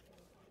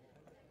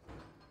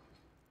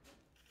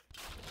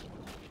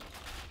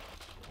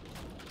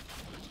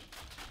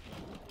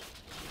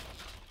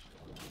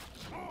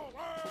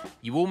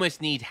 You almost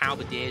need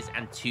halberdiers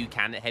and 2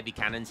 heavy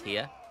cannons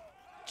here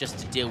just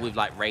to deal with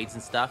like raids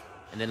and stuff.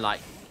 And then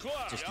like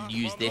just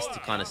use this to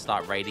kind of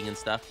start raiding and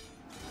stuff.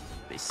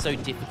 But it's so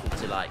difficult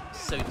to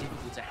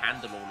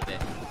handle all of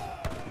it.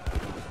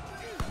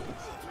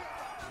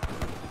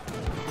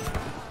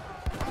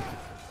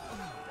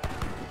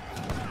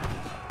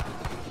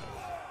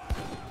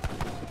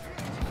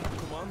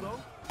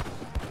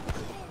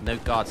 No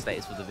guard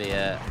status for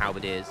the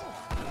halberdiers.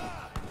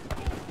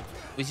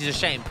 Which is a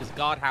shame, because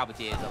guard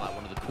halberdiers are like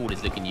one of the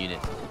coolest looking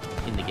units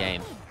in the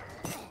game.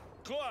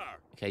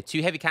 Okay,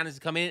 2 heavy cannons are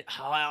coming in.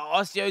 Oh,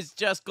 Ostio's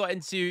just got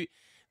into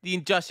the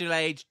industrial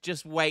age.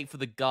 Just wait for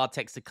the guard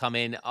techs to come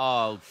in.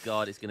 Oh,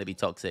 God, it's going to be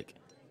toxic.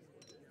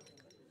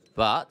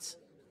 But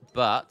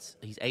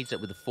he's aged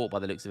up with the fort by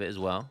the looks of it as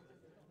well.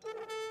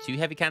 2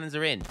 heavy cannons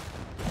are in.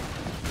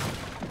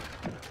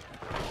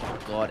 Oh,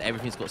 God,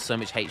 everything's got so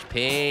much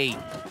HP.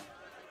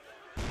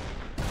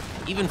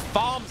 Even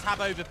farms have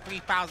over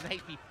 3,000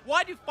 HP.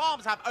 Why do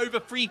farms have over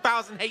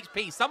 3,000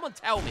 HP? Someone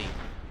tell me.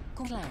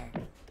 Claire.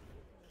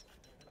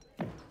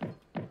 Look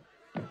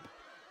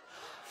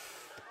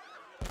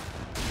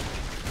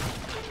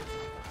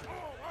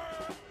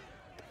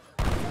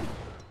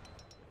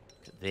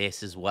at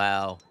this as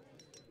well.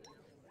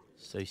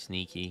 So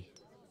sneaky.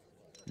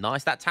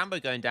 Nice, that Tambo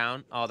going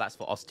down. Oh, that's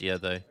for Ostia,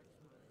 though.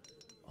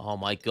 Oh,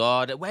 my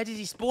God. Where did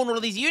he spawn all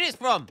of these units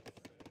from?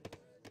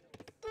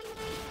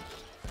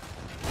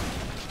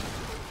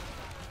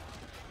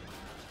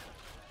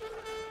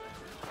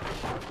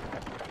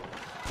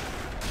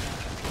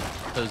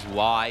 Because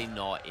why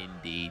not,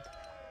 indeed?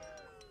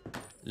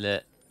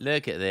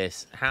 Look at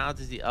this. How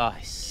does he... Oh,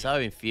 it's so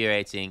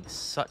infuriating.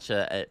 Such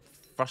a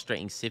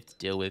frustrating civ to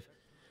deal with.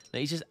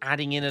 He's just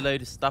adding in a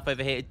load of stuff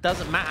over here. It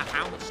doesn't matter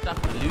how much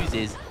stuff he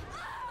loses,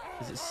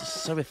 because it's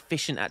just so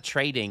efficient at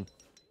trading.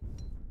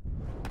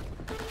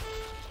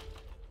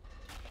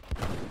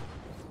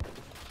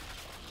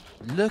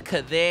 Look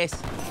at this.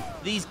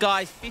 These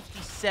guys,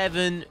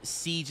 57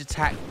 siege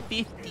attack.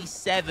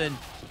 57.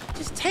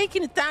 Just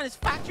taking it down his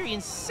factory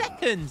in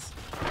seconds.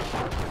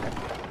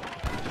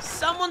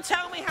 Someone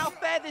tell me how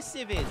fair this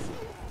civ is.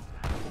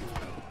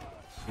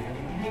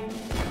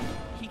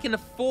 He can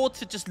afford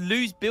to just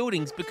lose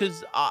buildings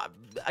because,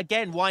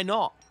 again, why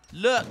not?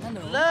 Look,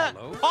 look,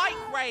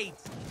 high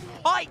grades,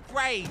 high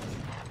grades.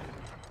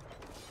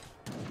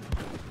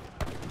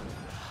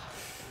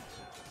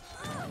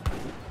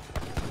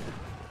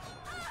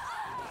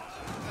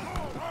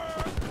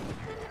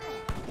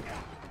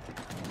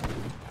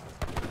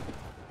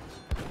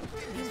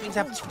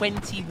 Have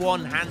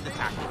 21 hand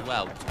attack as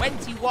well.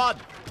 21!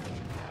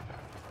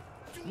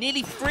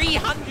 Nearly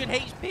 300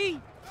 HP!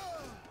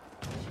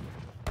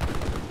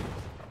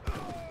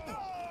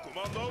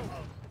 Commando.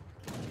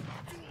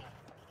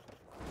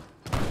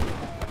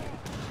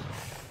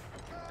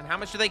 And how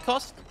much do they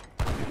cost?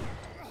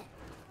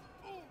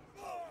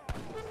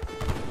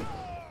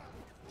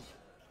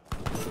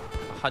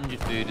 100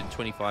 food and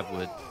 25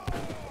 wood.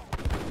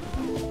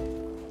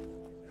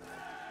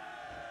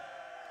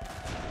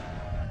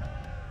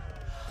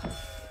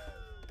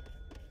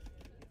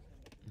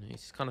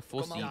 He's kind of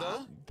forcing you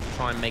to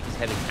try and make his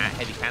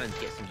heavy cannons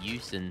get some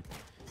use, and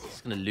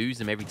he's going to lose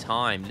them every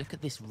time. Look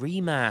at this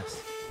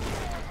remass.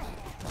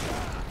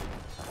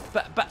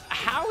 But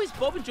how is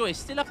Bob and Joy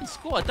still up in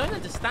score? I don't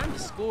understand the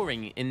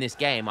scoring in this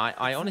game.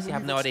 I honestly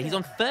have no idea. He's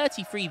on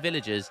 33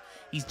 villagers.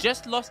 He's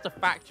just lost a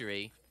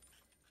factory.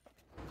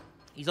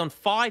 He's on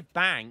 5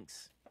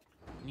 banks.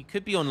 And you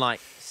could be on like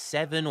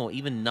 7 or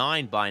even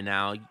 9 by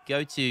now. You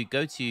go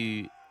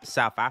to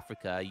South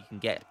Africa, you can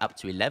get up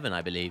to 11,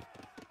 I believe.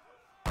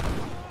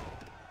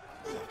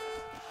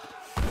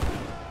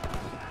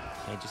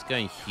 Just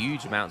going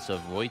huge amounts of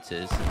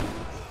Reuters.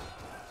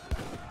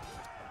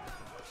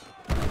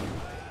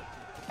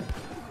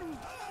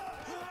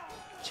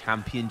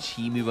 Champion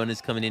Chimu runners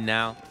coming in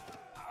now.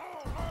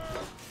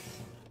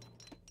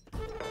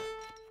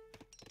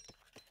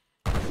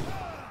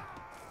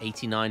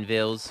 89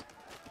 Vils.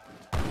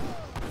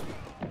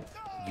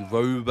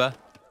 Europa.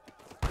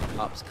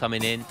 Ups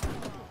coming in.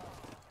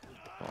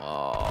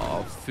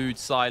 Oh, food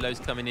silos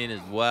coming in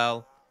as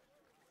well.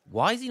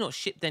 Why has he not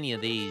shipped any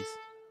of these?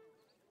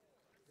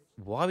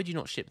 Why would you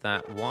not ship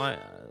that? Why?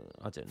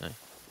 I don't know.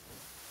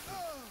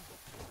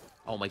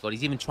 Oh my god,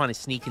 he's even trying to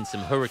sneak in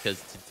some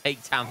hurricanes to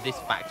take down this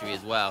factory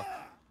as well.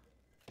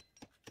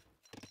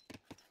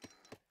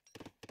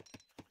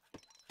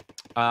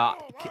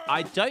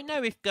 I don't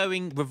know if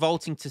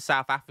revolting to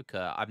South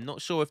Africa. I'm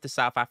not sure if the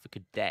South Africa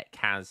deck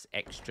has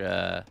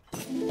extra.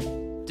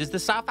 Does the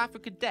South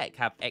Africa deck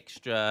have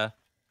extra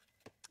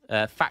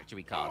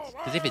factory cards?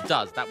 Because if it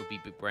does, that would be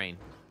big brain.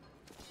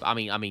 But I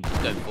mean,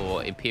 just going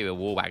for Imperial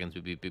War Wagons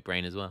would be big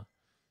brain as well.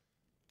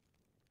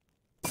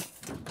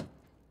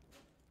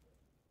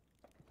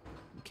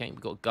 Okay,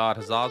 we've got Guard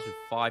Hussars with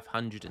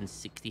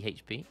 560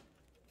 HP.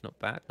 Not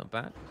bad, not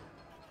bad.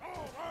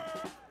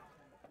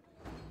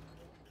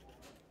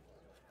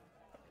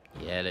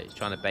 Yeah, look, he's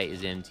trying to bait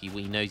us in. He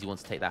knows he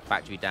wants to take that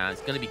factory down.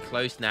 It's going to be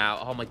close now.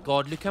 Oh my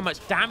god, look how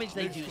much damage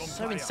they do. It's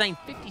so insane.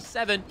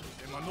 57.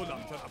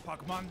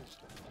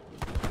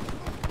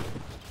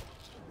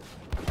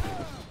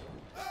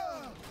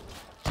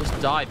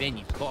 Just dive in.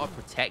 You've got to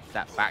protect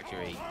that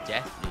factory.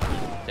 Definitely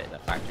need to protect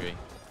that factory.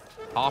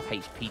 Half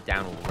HP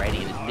down already,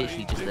 and it's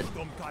literally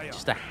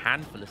just a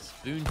handful, a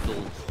spoonful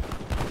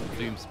of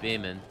Plumed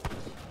spearmen.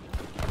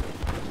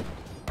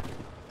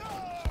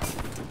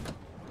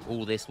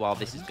 All this while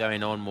this is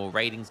going on, more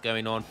raidings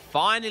going on.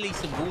 Finally,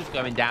 some walls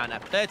going down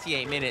at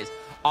 38 minutes.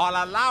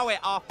 I'll allow it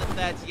after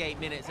 38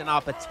 minutes, and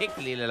I'll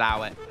particularly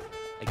allow it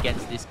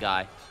against this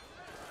guy.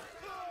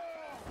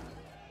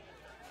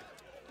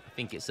 I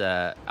think it's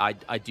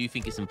I do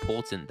think it's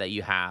important that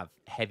you have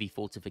heavy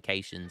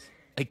fortifications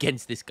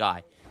against this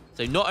guy.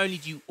 So not only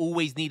do you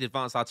always need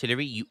advanced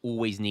artillery, you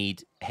always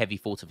need heavy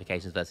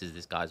fortifications versus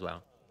this guy as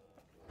well.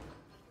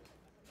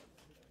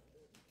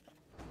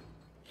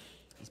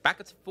 He's back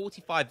at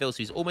 45 Vils, so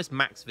he's almost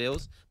max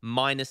Vils,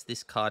 minus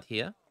this card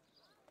here.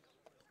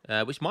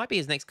 Which might be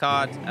his next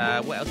card.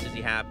 What else does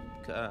he have?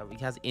 He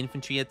has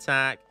infantry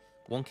attack.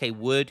 1k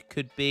wood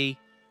could be.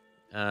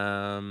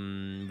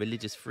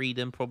 Religious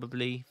freedom,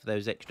 probably, for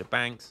those extra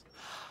banks.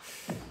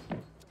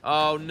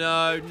 Oh,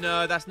 no,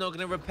 no, that's not going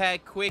to repair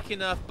quick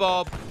enough,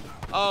 Bob.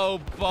 Oh,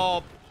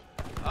 Bob.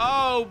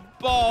 Oh,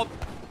 Bob.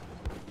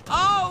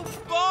 Oh,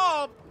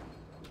 Bob.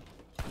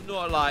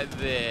 Not like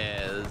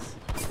this.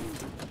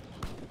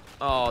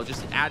 Oh,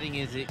 just adding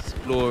his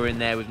Explorer in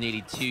there with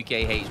nearly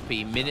 2k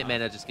HP.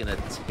 Minutemen are just going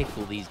to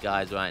tickle these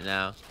guys right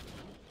now.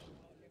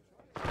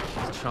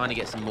 He's trying to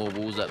get some more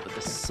walls up, but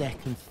the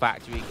second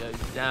factory goes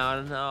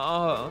down.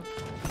 Oh.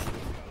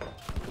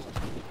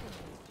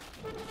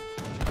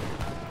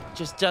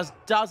 Just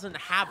doesn't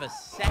have a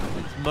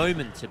second's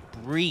moment to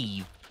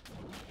breathe.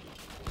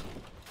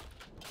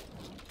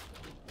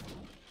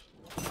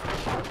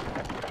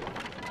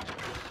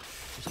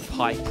 Just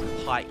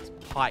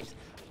pikes.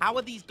 How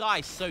are these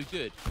guys so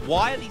good?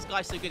 Why are these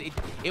guys so good?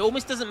 It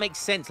almost doesn't make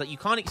sense. Like, you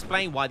can't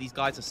explain why these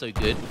guys are so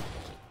good,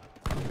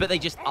 but they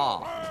just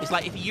are. It's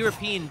like if a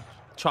European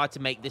tried to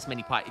make this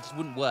many pikes, it just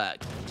wouldn't work.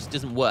 It just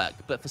doesn't work.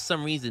 But for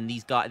some reason,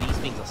 these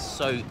things are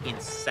so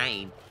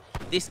insane.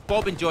 This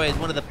Bob Enjoyer is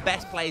one of the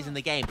best players in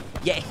the game,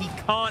 yet he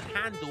can't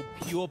handle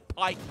pure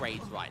pike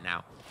raids right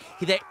now.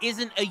 There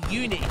isn't a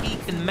unit he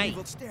can make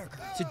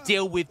to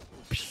deal with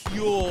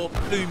pure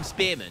Plumed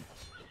spearmen.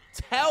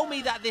 Tell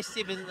me that this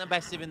civ isn't the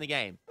best civ in the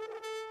game.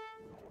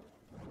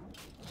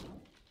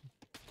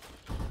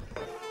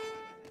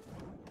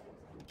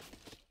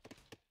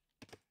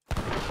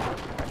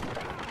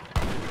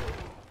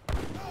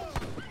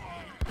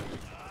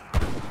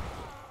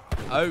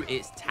 Oh,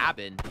 it's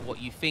tabbing. What,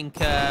 you think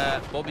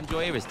Bob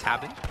Enjoyer is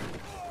tabbing?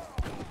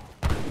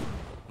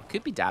 It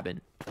could be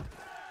dabbing.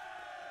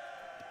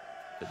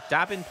 But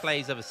dabbing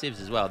plays other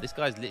civs as well. This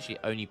guy's literally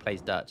only plays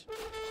Dutch.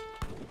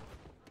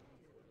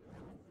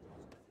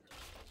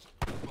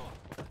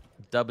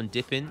 Dub and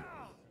dipping.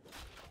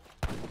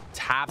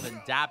 Tab and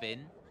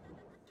dabbing.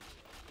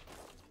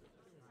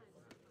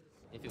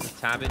 If it was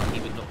tabbing,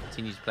 he would not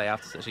continue to play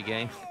after such a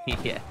game.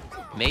 Yeah.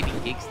 Maybe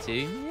Giggs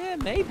too. Yeah,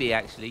 maybe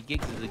actually.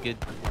 Giggs is a good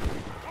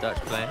Dutch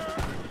player.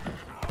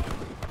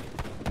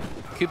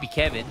 Could be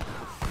Kevin.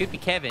 Could be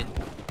Kevin.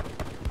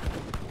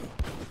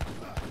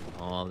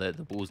 Oh, the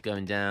ball's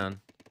going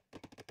down.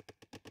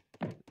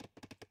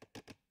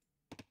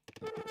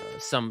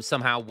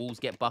 Somehow walls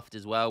get buffed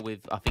as well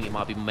with, I think it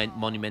might be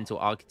monumental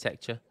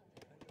architecture.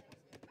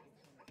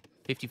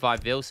 55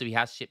 Vils, so he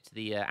has shipped to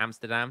the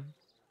Amsterdam.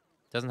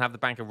 Doesn't have the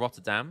Bank of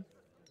Rotterdam.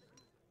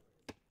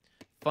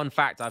 Fun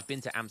fact, I've been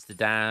to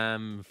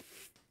Amsterdam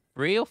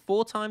 3 or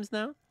 4 times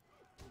now.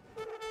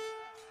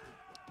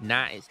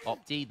 Nah, it's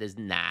Opti.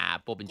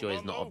 Bob Enjoyer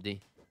is not Opti.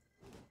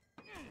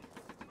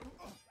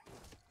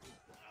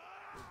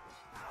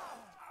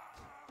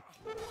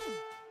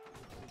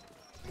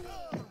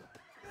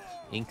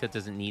 Inca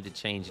doesn't need a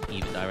change in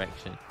either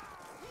direction.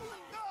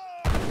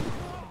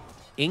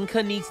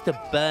 Inca needs to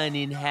burn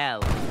in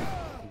hell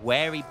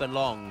where he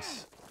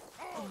belongs.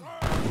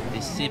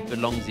 This civ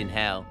belongs in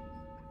hell.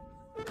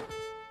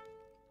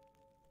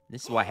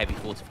 This is why heavy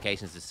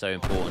fortifications is so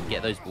important.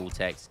 Get those wall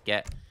techs.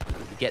 Get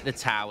the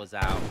towers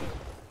out.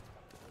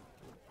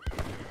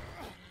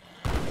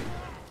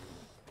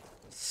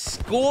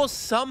 Score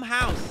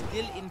somehow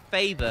still in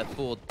favor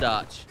for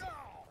Dutch.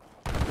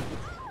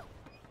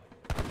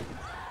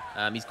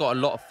 He's got a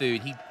lot of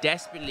food. He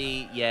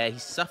desperately, yeah,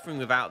 he's suffering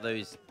without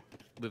those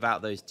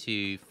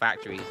 2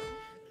 factories.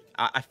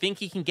 I think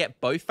he can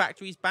get both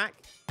factories back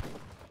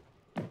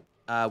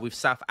with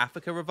South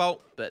Africa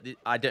revolt, but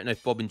I don't know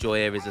if Bob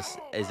Enjoyer is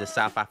a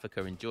South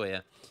Africa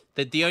enjoyer.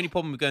 The only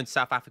problem with going to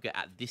South Africa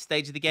at this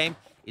stage of the game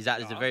is that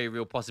there's a very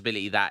real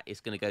possibility that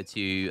it's going to go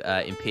to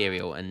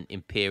Imperial, and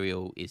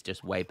Imperial is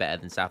just way better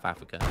than South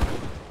Africa.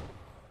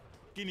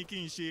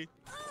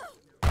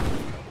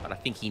 But I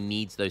think he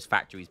needs those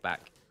factories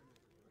back.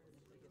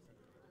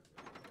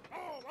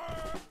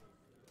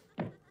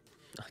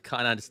 I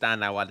can't understand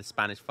now why the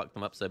Spanish fucked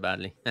them up so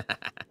badly.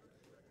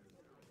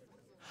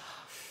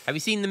 Have you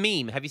seen the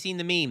meme? Have you seen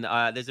the meme?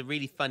 There's a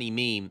really funny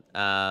meme.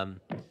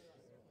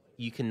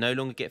 You can no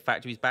longer get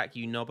factories back,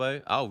 you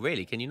knobbo. Oh,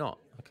 really? Can you not?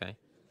 Okay.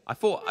 I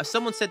thought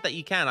someone said that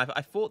you can.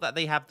 I thought that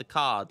they have the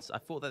cards. I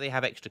thought that they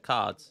have extra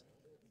cards.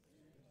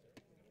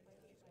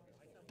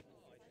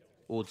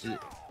 Or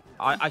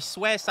I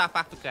swear South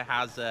Africa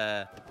has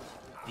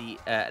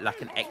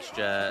like an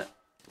extra.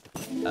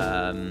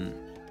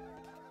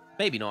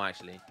 Maybe not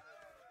actually.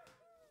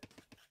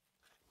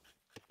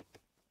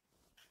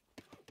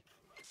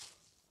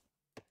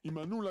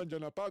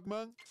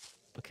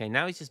 Okay,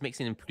 now he's just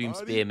mixing in Plumed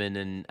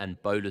spearmen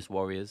and bolus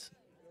warriors.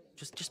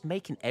 Just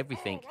making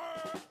everything.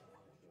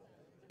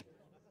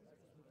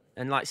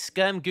 And like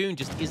Skirm Goon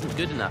just isn't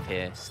good enough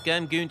here.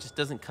 Skirm Goon just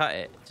doesn't cut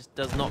it. Just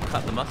does not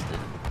cut the mustard.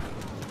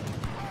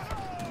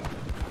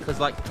 Because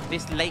like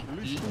this late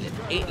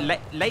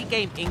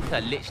game Inca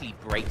literally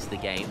breaks the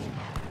game.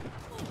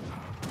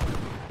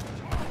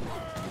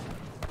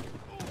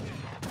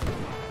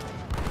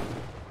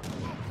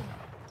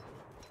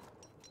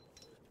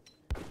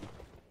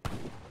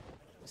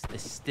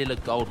 There's still a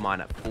gold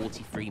mine at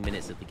 43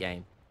 minutes of the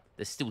game.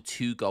 There's still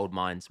 2 gold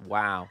mines.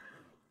 Wow.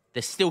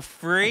 There's still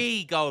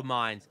 3 gold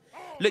mines.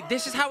 Look,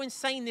 this is how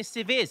insane this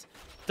civ is.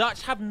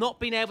 Dutch have not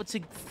been able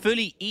to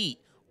fully eat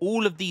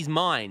all of these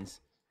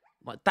mines.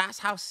 Like, that's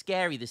how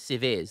scary the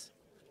civ is.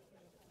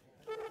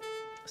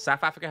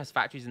 South Africa has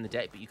factories in the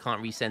deck, but you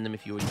can't resend them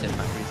if you already sent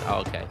factories.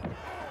 Oh, okay.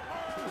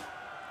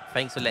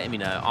 Thanks for letting me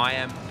know. I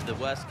am the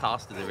worst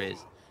caster there is.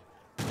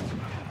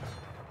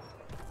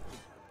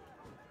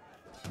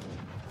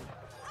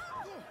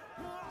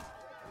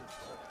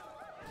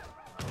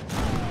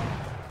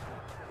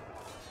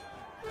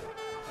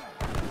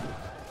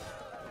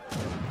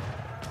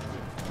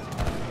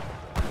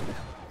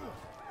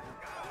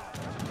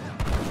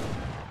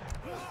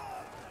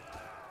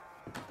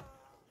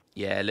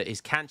 Yeah, look, his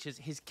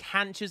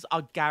canchers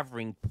are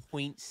gathering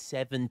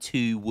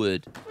 0.72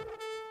 wood.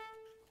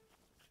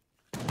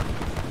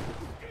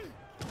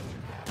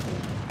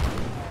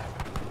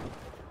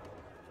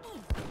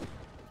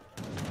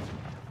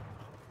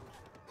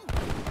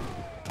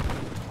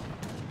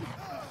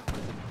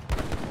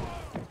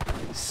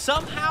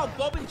 Somehow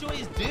Bob and Joy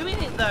is doing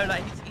it though.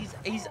 Like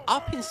he's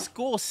up in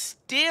score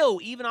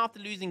still, even after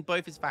losing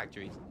both his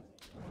factories.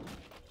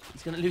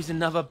 He's going to lose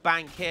another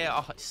bank here.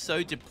 Oh, it's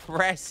so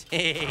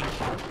depressing.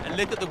 And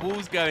look at the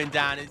walls going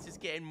down. It's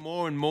just getting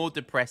more and more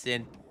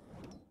depressing.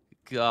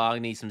 God, I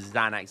need some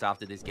Xanax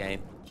after this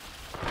game.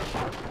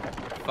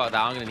 Fuck that.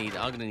 I'm gonna need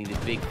a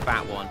big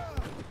fat one.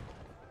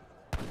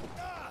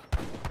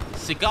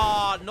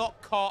 Cigar,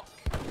 not cock.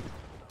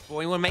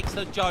 For anyone makes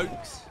no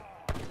jokes.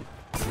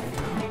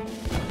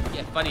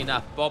 Yeah, funny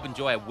enough, Bob and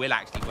Joy will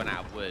actually run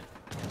out of wood.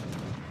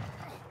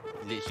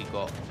 Literally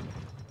got...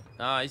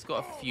 he's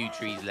got a few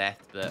trees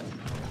left, but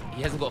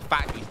he hasn't got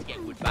factories to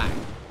get wood back.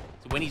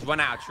 So when he's run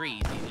out of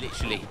trees, he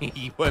literally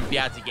he won't be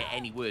able to get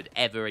any wood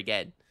ever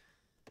again.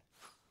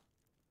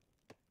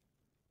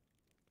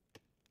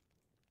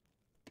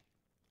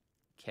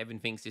 Kevin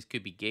thinks this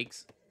could be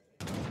Giggs.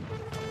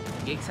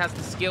 Giggs has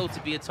the skill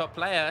to be a top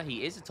player.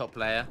 He is a top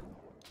player.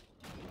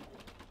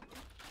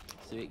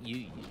 So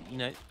you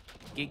know,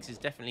 Giggs is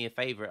definitely a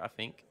favorite, I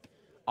think.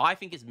 I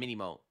think it's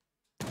Minimolt.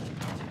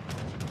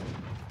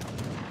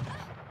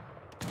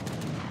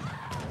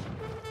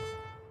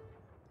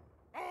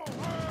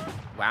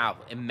 Wow,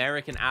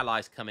 American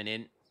allies coming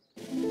in.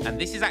 And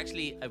this is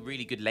actually a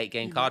really good late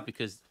game card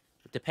because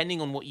depending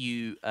on what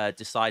you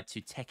decide to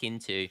tech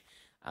into,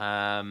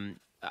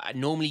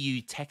 normally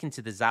you tech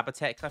into the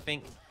Zabatek, I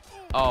think.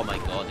 Oh my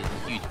god, there's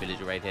a huge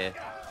villager right here.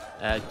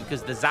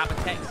 Because the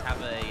Zabateks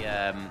have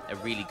a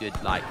really good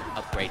like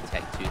upgrade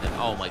tech to them.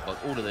 Oh my god,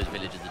 all of those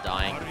villagers are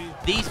dying.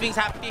 These things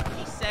have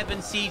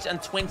 57 siege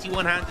and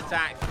 21 hand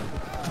attack.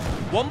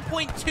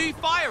 1.2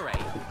 fire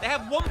rate. They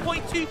have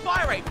 1.2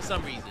 fire rate for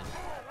some reason.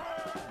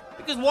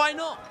 Because why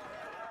not?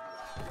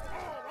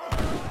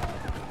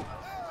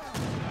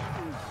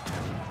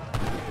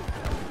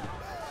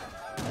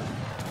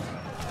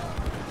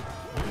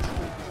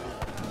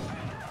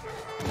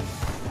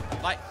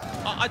 Like,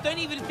 I don't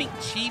even think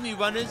Chimu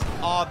runners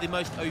are the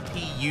most OP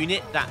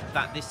unit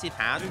that this Civ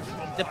has.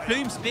 The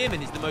Plumed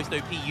spearman is the most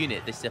OP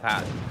unit this Civ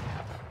has.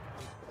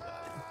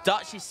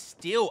 Dutch is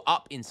still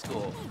up in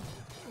score.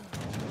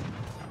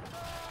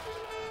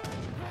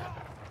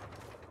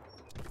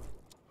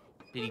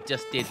 But he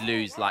just did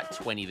lose like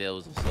 20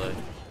 vils or so.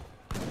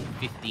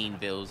 15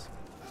 vils.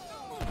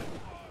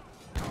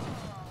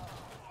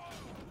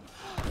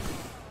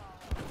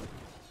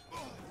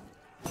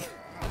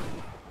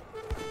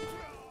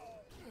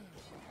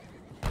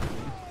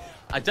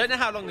 I don't know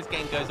how long this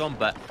game goes on,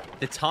 but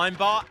the time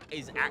bar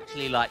is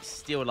actually like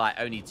still like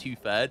only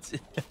 2/3.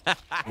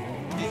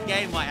 This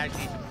game might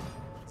actually...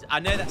 I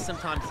know that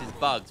sometimes it's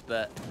bugged,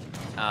 but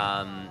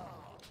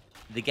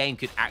the game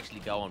could actually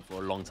go on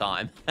for a long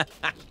time.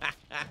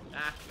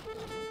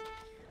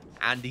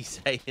 Andy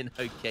saying,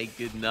 okay,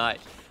 good night.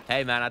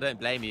 Hey, man, I don't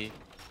blame you.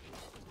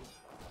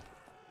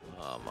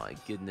 Oh, my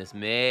goodness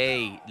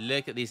me.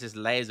 Look at these, there's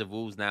layers of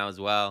walls now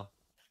as well.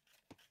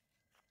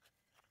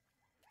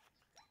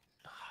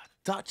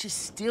 Dutch is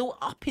still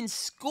up in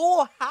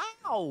score.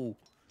 How?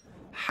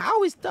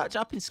 How is Dutch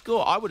up in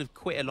score? I would have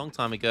quit a long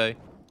time ago.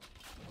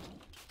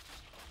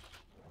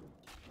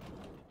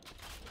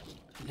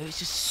 No,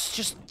 it's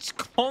just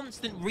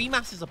constant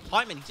remasters of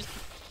pikemen.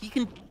 He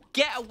can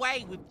get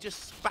away with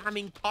just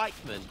spamming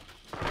pikemen.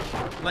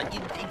 Like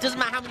it doesn't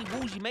matter how many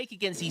walls you make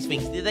against these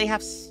things. They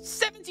have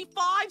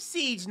 75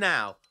 siege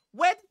now.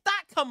 Where did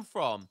that come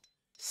from?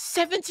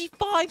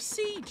 75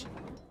 siege.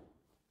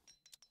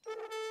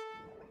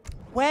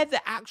 Where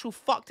the actual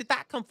fuck did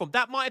that come from?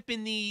 That might have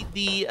been the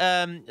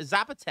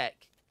Zabatek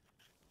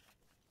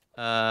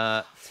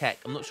tech.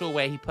 I'm not sure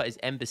where he put his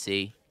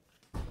embassy.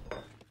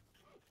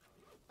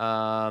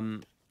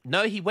 No,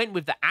 he went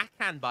with the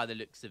Akan by the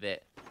looks of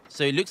it.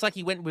 So it looks like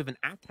he went with an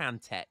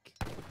Akan tech.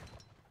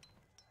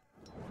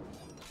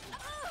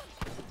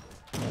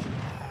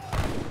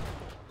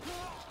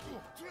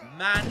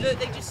 Man, look,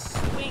 they just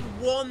swing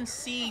one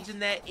siege and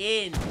they're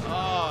in.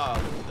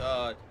 Oh,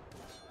 God.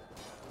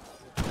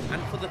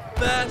 And for the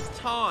first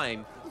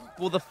time,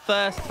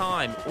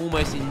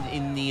 almost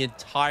in the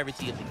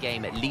entirety of the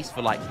game, at least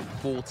for like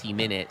 40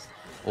 minutes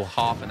or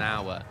half an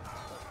hour,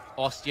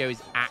 Osteo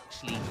is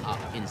actually up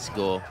in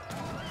score.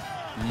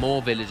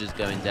 More villagers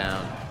going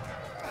down.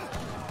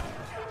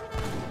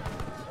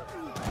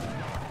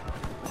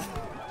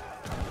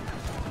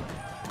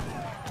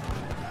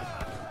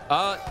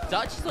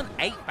 Dutch is on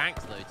 8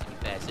 banks, though, to be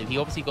fair. So he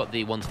obviously got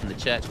the ones from the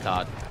church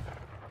card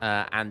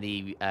and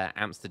the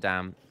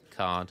Amsterdam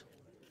card.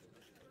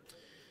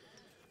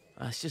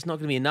 It's just not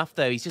going to be enough,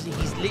 though. He's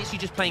literally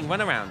just playing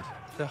runaround.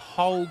 The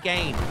whole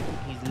game,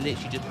 he's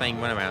literally just playing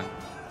runaround.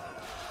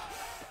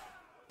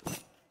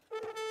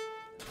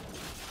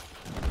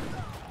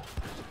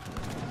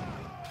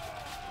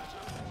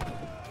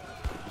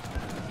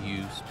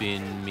 You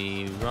spin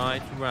me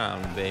right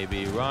round,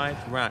 baby, right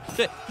round.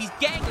 Look, he's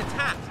getting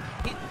attacked.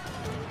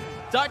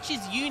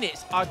 Dutch's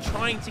units are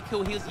trying to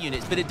kill his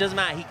units, but it doesn't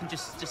matter. He can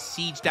just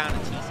siege down a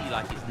TC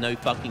like it's no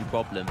fucking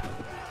problem.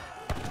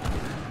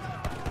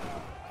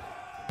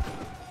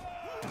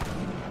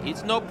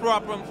 It's no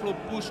problem for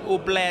Bush or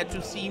Blair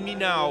to see me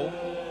now.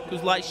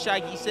 Because like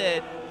Shaggy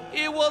said,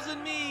 it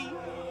wasn't me.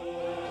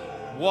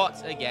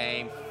 What a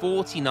game.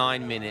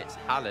 49 minutes.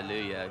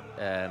 Hallelujah.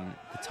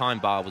 The time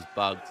bar was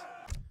bugged.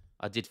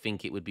 I did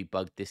think it would be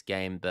bugged this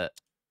game, but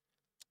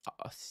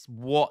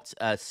what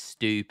a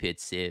stupid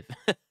Civ.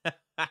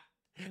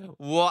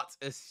 What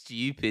a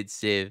stupid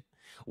Civ.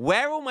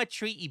 Where are all my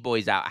treaty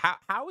boys out?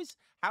 How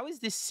is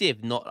this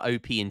Civ not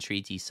OP in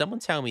treaty? Someone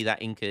tell me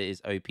that Inca is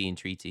OP in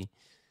treaty.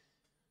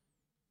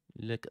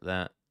 Look at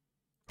that.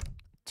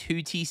 2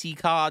 TC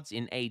cards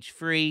in age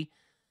 3.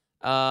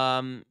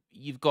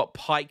 You've got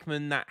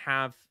pikemen that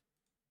have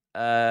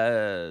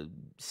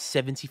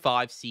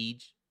 75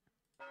 siege.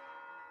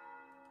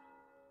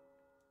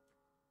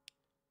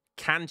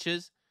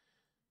 Canchers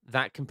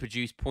that can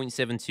produce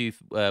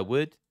 0.72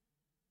 wood.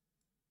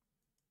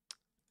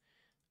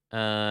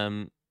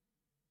 An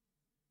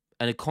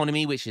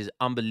economy which is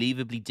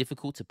unbelievably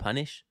difficult to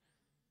punish.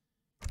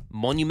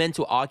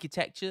 Monumental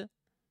architecture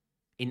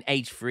in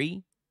age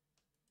 3.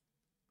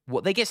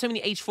 What, they get so many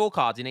age 4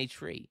 cards in age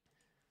 3.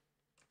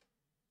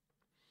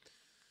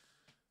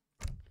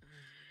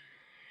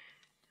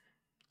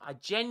 I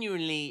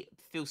genuinely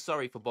feel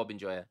sorry for Bob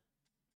Enjoyer.